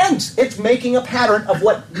Acts ends. It's making a pattern of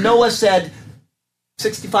what Noah said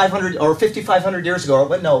 6,500 or 5,500 years ago.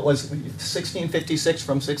 No, it was 1656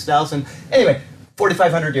 from 6,000. Anyway,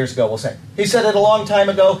 4,500 years ago, we'll say. He said it a long time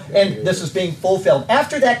ago, and this is being fulfilled.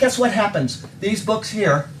 After that, guess what happens? These books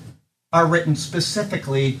here are written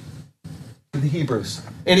specifically to the Hebrews.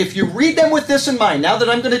 And if you read them with this in mind, now that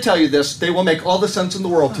I'm going to tell you this, they will make all the sense in the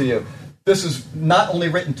world to you. This is not only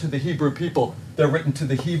written to the Hebrew people, they're written to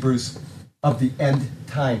the Hebrews of the end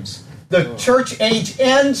times. The church age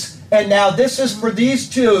ends, and now this is for these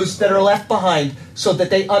Jews that are left behind so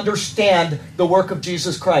that they understand the work of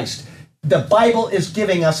Jesus Christ. The Bible is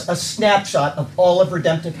giving us a snapshot of all of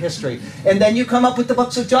redemptive history. And then you come up with the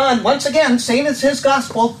books of John, once again, same as his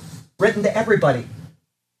gospel, written to everybody.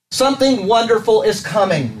 Something wonderful is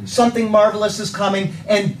coming. Something marvelous is coming.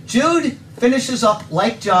 And Jude finishes up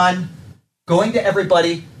like John, going to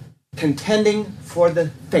everybody, contending for the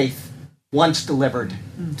faith once delivered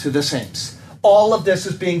to the saints. All of this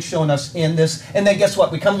is being shown us in this. And then guess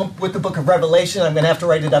what? We come up with the book of Revelation. I'm going to have to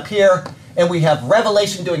write it up here. And we have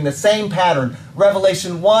Revelation doing the same pattern.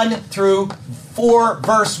 Revelation 1 through 4,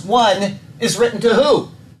 verse 1 is written to who?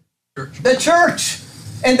 Church. The church.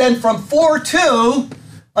 And then from 4:2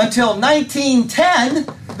 until 19:10,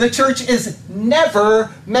 the church is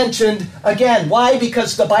never mentioned again. Why?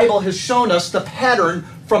 Because the Bible has shown us the pattern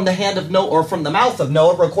from the hand of Noah, or from the mouth of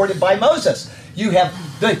Noah, recorded by Moses. You have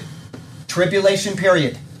the tribulation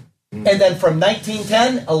period. And then from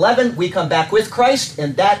 1910, 11, we come back with Christ,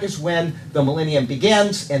 and that is when the millennium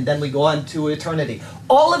begins, and then we go on to eternity.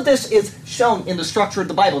 All of this is shown in the structure of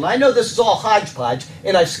the Bible. And I know this is all hodgepodge,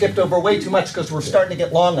 and I've skipped over way too much because we're starting to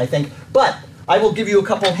get long, I think. But I will give you a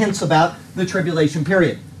couple hints about the tribulation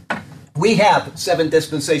period. We have 7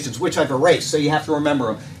 dispensations, which I've erased, so you have to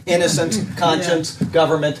remember them. Innocence, conscience,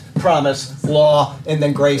 government, promise, law, and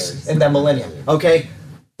then grace, and then millennium. Okay?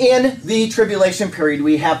 In the tribulation period,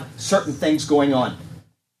 we have certain things going on.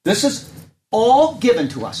 This is all given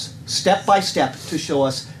to us, step by step, to show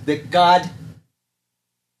us that God,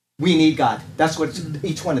 we need God. That's what it's,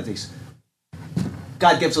 each one of these.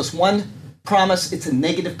 God gives us one promise, it's a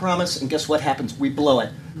negative promise, and guess what happens? We blow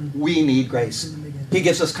it. We need grace. He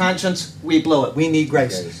gives us conscience, we blow it. We need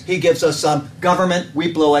grace. He gives us government, we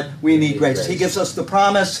blow it. We need grace. He gives us the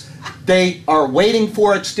promise. They are waiting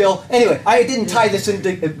for it still. Anyway, I didn't tie this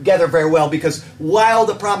together very well because while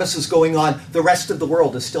the promise is going on, the rest of the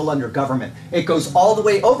world is still under government. It goes all the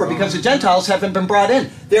way over because the Gentiles haven't been brought in.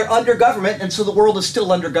 They're under government, and so the world is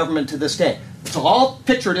still under government to this day. It's all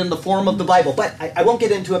pictured in the form of the Bible, but I won't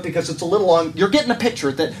get into it because it's a little long. You're getting a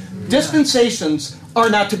picture that dispensations are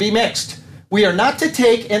not to be mixed. We are not to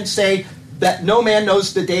take and say that no man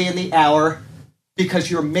knows the day and the hour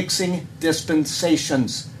because you're mixing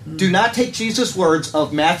dispensations. Do not take Jesus' words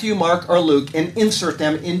of Matthew, Mark, or Luke and insert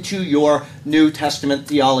them into your New Testament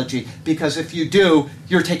theology. Because if you do,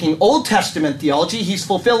 you're taking Old Testament theology. He's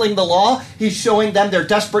fulfilling the law. He's showing them their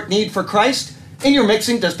desperate need for Christ. And you're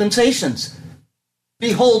mixing dispensations.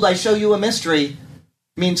 Behold, I show you a mystery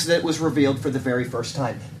means that it was revealed for the very first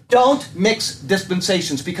time. Don't mix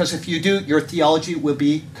dispensations, because if you do, your theology will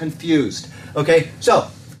be confused. Okay, so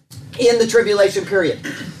in the tribulation period,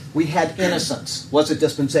 we had innocence was a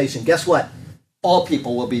dispensation. Guess what? All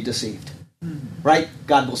people will be deceived. Right?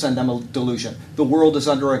 God will send them a delusion. The world is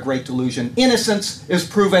under a great delusion. Innocence is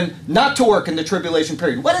proven not to work in the tribulation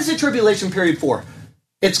period. What is the tribulation period for?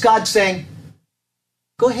 It's God saying,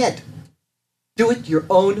 go ahead. Do it your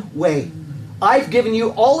own way. I've given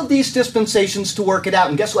you all of these dispensations to work it out.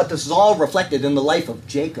 And guess what? This is all reflected in the life of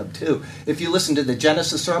Jacob, too. If you listen to the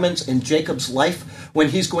Genesis sermons in Jacob's life, when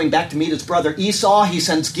he's going back to meet his brother Esau, he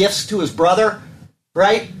sends gifts to his brother,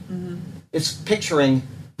 right? Mm-hmm. It's picturing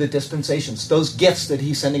the dispensations. Those gifts that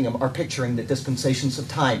he's sending him are picturing the dispensations of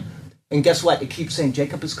time. And guess what? It keeps saying,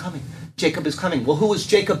 Jacob is coming. Jacob is coming. Well, who is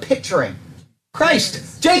Jacob picturing?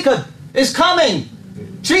 Christ. Jacob is coming.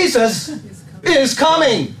 Jesus is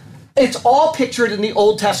coming. It's all pictured in the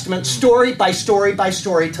Old Testament, story by story by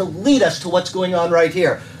story, to lead us to what's going on right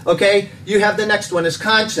here. Okay? You have the next one, is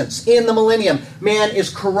conscience. In the millennium, man is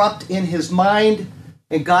corrupt in his mind,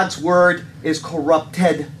 and God's word is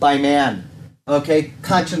corrupted by man. Okay?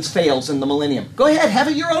 Conscience fails in the millennium. Go ahead, have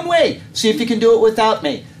it your own way. See if you can do it without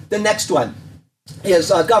me. The next one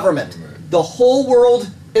is government. The whole world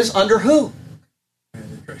is under who?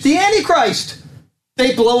 The Antichrist.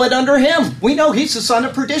 They blow it under him. We know he's the son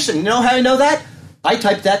of perdition. You know how I know that? I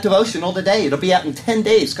typed that devotional today. It'll be out in 10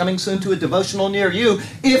 days, coming soon to a devotional near you,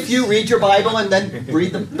 if you read your Bible and then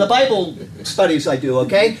read the Bible studies I do,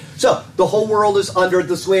 okay? So, the whole world is under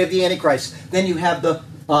the sway of the Antichrist. Then you have the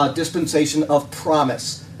dispensation of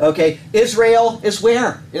promise, okay? Israel is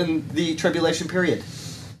where in the tribulation period?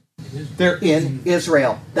 They're in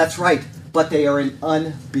Israel. That's right. But they are in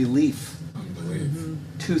unbelief.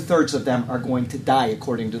 2/3 of them are going to die,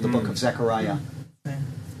 according to the book of Zechariah.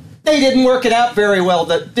 They didn't work it out very well,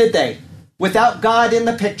 did they? Without God in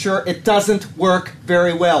the picture, it doesn't work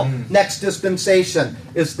very well. Next dispensation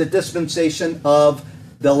is the dispensation of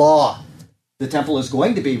the law. The temple is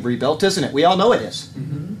going to be rebuilt, isn't it? We all know it is.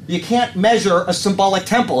 You can't measure a symbolic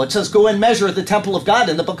temple. It says, go and measure the temple of God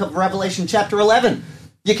in the book of Revelation chapter 11.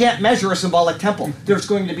 You can't measure a symbolic temple. There's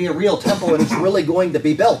going to be a real temple, and it's really going to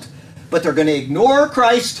be built. But they're going to ignore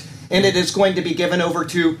Christ, and it is going to be given over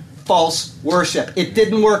to false worship. It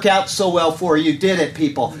didn't work out so well for you, did it,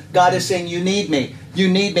 people? God is saying, you need me. You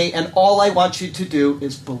need me, and all I want you to do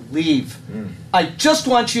is believe. I just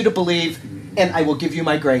want you to believe, and I will give you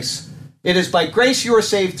my grace. It is by grace you are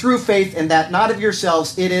saved through faith, and that not of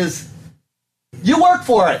yourselves. It is, you work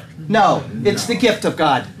for it. No, it's the gift of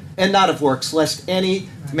God, and not of works, lest any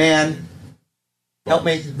man help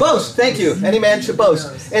me. Boast. Thank you. Any man should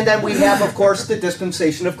boast. And then we have, of course, the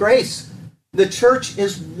dispensation of grace. The church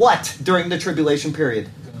is what during the tribulation period?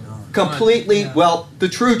 Completely, well, the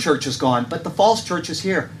true church is gone, but the false church is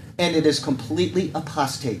here. And it is completely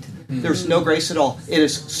apostate. There's no grace at all. It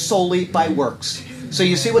is solely by works. So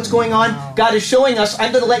you see what's going on? God is showing us,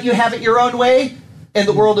 I'm going to let you have it your own way, and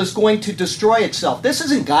the world is going to destroy itself. This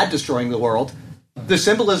isn't God destroying the world. The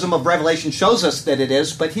symbolism of Revelation shows us that it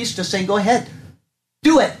is, but he's just saying, go ahead.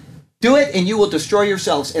 Do it. Do it, and you will destroy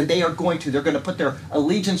yourselves. And they are going to. They're going to put their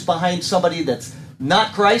allegiance behind somebody that's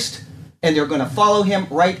not Christ, and they're going to follow him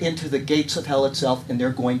right into the gates of hell itself, and they're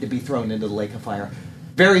going to be thrown into the lake of fire.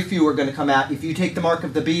 Very few are going to come out. If you take the mark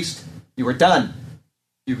of the beast, you are done.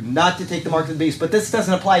 You're not to take the mark of the beast. But this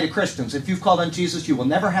doesn't apply to Christians. If you've called on Jesus, you will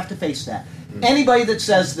never have to face that. Anybody that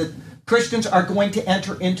says that Christians are going to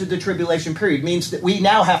enter into the tribulation period means that we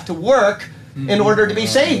now have to work in order to be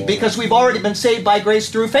saved, because we've already been saved by grace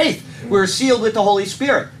through faith. We're sealed with the Holy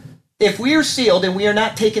Spirit. If we are sealed and we are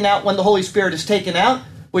not taken out when the Holy Spirit is taken out,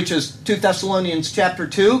 which is 2 Thessalonians chapter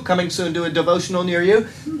 2, coming soon to a devotional near you,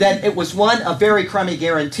 then it was one, a very crummy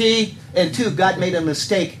guarantee, and two, God made a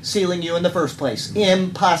mistake sealing you in the first place.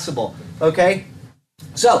 Impossible. Okay?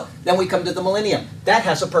 So, then we come to the millennium. That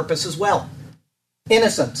has a purpose as well.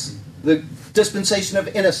 Innocence. The dispensation of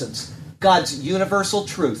innocence. God's universal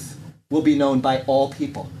truth will be known by all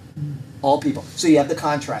people. All people. So you have the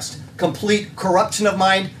contrast. Complete corruption of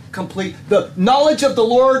mind, the knowledge of the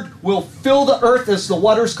Lord will fill the earth as the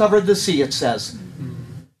waters cover the sea, it says.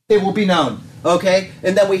 It will be known. Okay?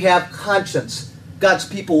 And then we have conscience. God's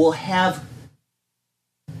people will have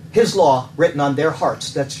His law written on their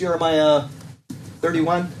hearts. That's Jeremiah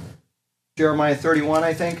 31. Jeremiah 31,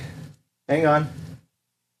 I think. Hang on.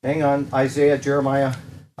 Isaiah, Jeremiah.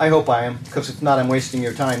 I hope I am, because if not, I'm wasting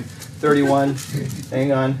your time. 31.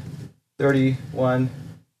 Hang on. 31.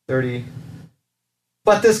 30.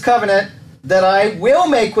 But this covenant that I will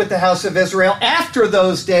make with the house of Israel after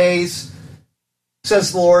those days,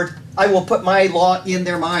 says the Lord, I will put my law in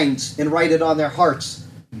their minds and write it on their hearts,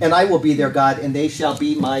 and I will be their God, and they shall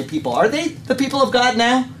be my people. Are they the people of God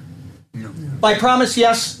now? No. By promise,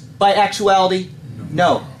 yes. By actuality,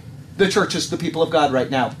 no. The church is the people of God right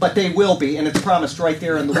now, but they will be, and it's promised right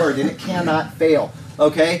there in the Word, and it cannot fail.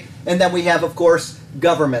 Okay? And then we have, of course,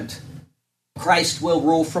 government. Christ will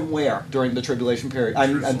rule from where during the tribulation period?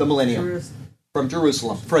 The millennium. From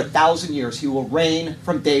Jerusalem. For 1,000 years, he will reign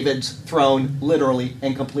from David's throne, literally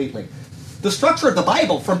and completely. The structure of the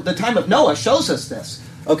Bible from the time of Noah shows us this.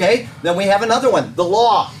 Okay? Then we have another one. The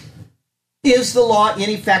law. Is the law in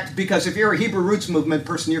effect? Because if you're a Hebrew Roots Movement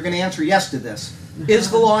person, you're going to answer yes to this.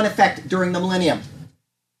 Is the law in effect during the millennium?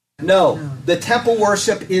 No. The temple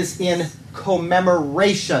worship is in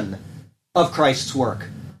commemoration of Christ's work.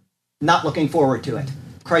 Not looking forward to it.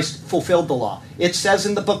 Christ fulfilled the law. It says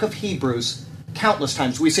in the book of Hebrews, countless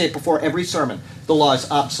times, we say it before every sermon, the law is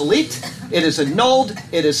obsolete, it is annulled,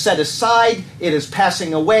 it is set aside, it is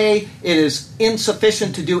passing away, it is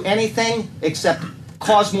insufficient to do anything except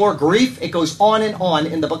cause more grief. It goes on and on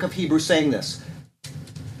in the book of Hebrews saying this.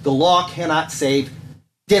 The law cannot save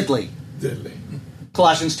diddly.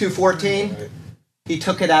 Colossians 2:14, he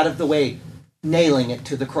took it out of the way, nailing it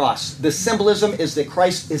to the cross. The symbolism is that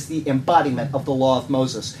Christ is the embodiment of the law of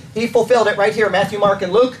Moses. He fulfilled it right here, Matthew, Mark,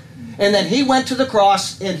 and Luke. And then he went to the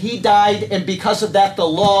cross and he died, and because of that, the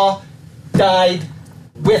law died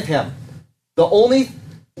with him. The only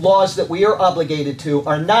laws that we are obligated to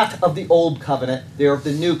are not of the old covenant, they're of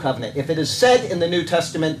the new covenant. If it is said in the New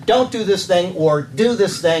Testament, don't do this thing or do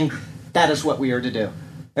this thing, that is what we are to do.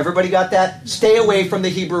 Everybody got that? Stay away from the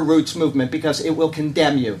Hebrew Roots movement because it will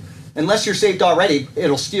condemn you. Unless you're saved already,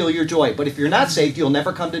 it'll steal your joy. But if you're not saved, you'll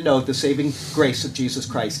never come to know the saving grace of Jesus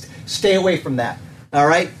Christ. Stay away from that. All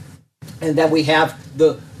right? And then we have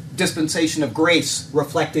the dispensation of grace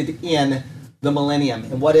reflected in the millennium.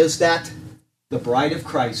 And what is that? The bride of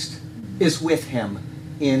Christ is with him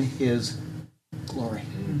in his glory.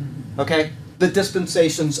 Okay? The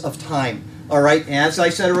dispensations of time. All right? As I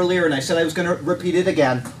said earlier, and I said I was going to repeat it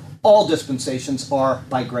again, all dispensations are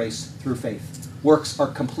by grace through faith. Works are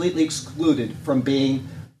completely excluded from being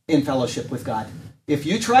in fellowship with God. If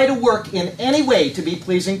you try to work in any way to be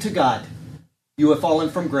pleasing to God, you have fallen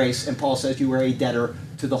from grace, and Paul says you are a debtor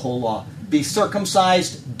to the whole law. Be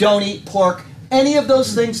circumcised, don't eat pork, any of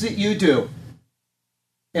those things that you do.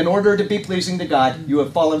 In order to be pleasing to God, you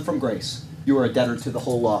have fallen from grace. You are a debtor to the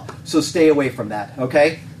whole law. So stay away from that,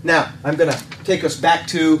 okay? Now, I'm going to take us back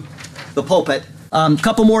to the pulpit.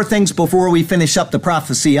 Couple more things before we finish up the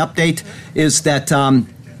prophecy update is that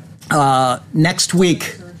next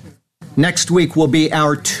week will be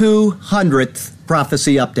our 200th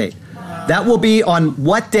prophecy update. That will be on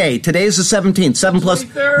what day? Today is the 17th. 7 plus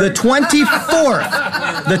the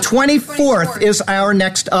 24th. The 24th is our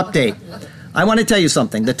next update. I want to tell you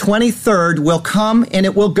something. The 23rd will come and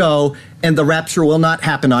it will go, and the rapture will not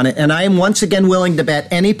happen on it. And I am once again willing to bet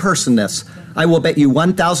any person this. I will bet you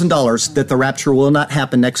 $1,000 that the rapture will not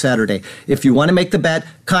happen next Saturday. If you want to make the bet,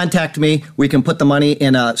 contact me. We can put the money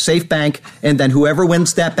in a safe bank, and then whoever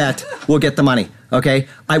wins that bet will get the money. Okay?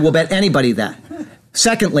 I will bet anybody that.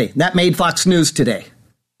 Secondly, that made Fox News today.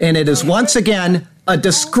 And it is once again a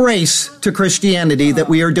disgrace to Christianity that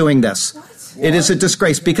we are doing this. It is a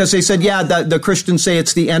disgrace because they said, yeah, the Christians say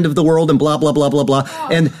it's the end of the world and blah, blah, blah, blah, blah.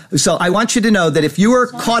 And so I want you to know that if you are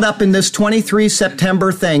caught up in this 23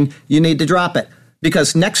 September thing, you need to drop it.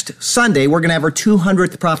 Because next Sunday, we're going to have our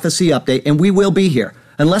 200th prophecy update, and we will be here.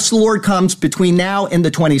 Unless the Lord comes between now and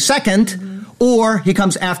the 22nd, or he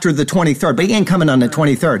comes after the 23rd. But he ain't coming on the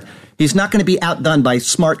 23rd. He's not going to be outdone by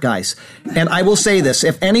smart guys. And I will say this,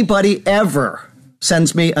 if anybody ever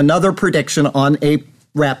sends me another prediction on a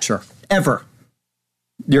rapture, ever,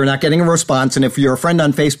 you're not getting a response. And if you're a friend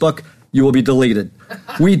on Facebook, you will be deleted.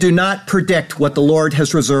 We do not predict what the Lord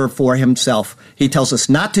has reserved for himself. He tells us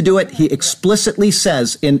not to do it. He explicitly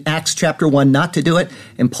says in Acts chapter 1 not to do it.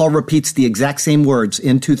 And Paul repeats the exact same words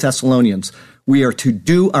in 2 Thessalonians. We are to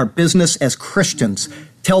do our business as Christians.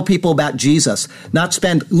 Tell people about Jesus. Not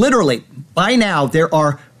spend, literally, by now there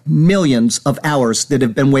are millions of hours that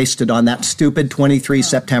have been wasted on that stupid 23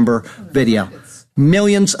 September video.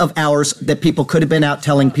 Millions of hours that people could have been out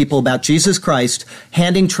telling people about Jesus Christ,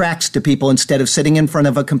 handing tracts to people instead of sitting in front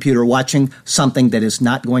of a computer watching something that is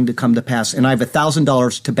not going to come to pass. And I have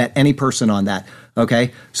 $1,000 to bet any person on that.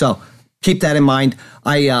 Okay? So keep that in mind.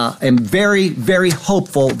 I am very, very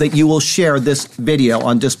hopeful that you will share this video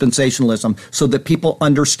on dispensationalism so that people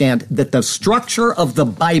understand that the structure of the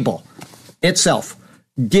Bible itself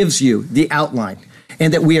gives you the outline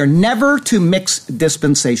and that we are never to mix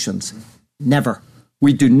dispensations. Never.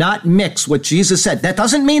 We do not mix what Jesus said. That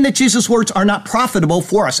doesn't mean that Jesus' words are not profitable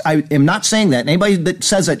for us. I am not saying that. Anybody that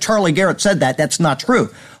says that Charlie Garrett said that, that's not true.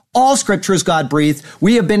 All scripture is God-breathed.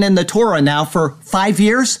 We have been in the Torah now for 5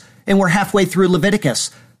 years, and we're halfway through Leviticus.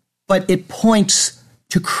 But it points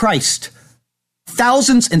to Christ.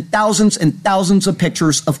 Thousands and thousands and thousands of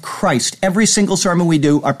pictures of Christ. Every single sermon we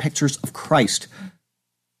do are pictures of Christ.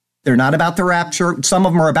 They're not about the rapture. Some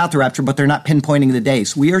of them are about the rapture, but they're not pinpointing the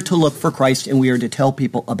days. We are to look for Christ, and we are to tell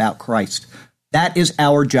people about Christ. That is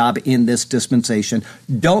our job in this dispensation.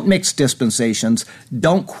 Don't mix dispensations.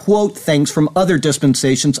 Don't quote things from other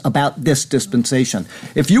dispensations about this dispensation.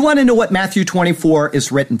 If you want to know what Matthew 24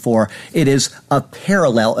 is written for, it is a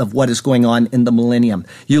parallel of what is going on in the millennium.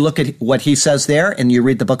 You look at what he says there, and you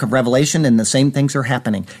read the book of Revelation, and the same things are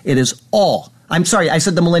happening. It is all, I'm sorry, I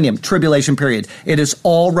said the millennium, tribulation period. It is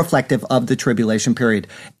all reflective of the tribulation period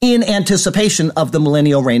in anticipation of the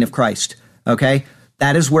millennial reign of Christ. Okay?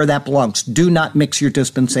 That is where that belongs. Do not mix your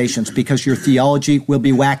dispensations because your theology will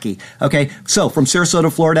be wacky. Okay? So from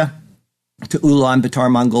Sarasota, Florida to Ulaanbaatar,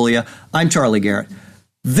 Mongolia, I'm Charlie Garrett.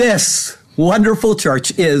 This wonderful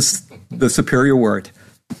church is the Superior Word.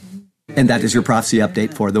 And that is your prophecy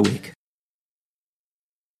update for the week.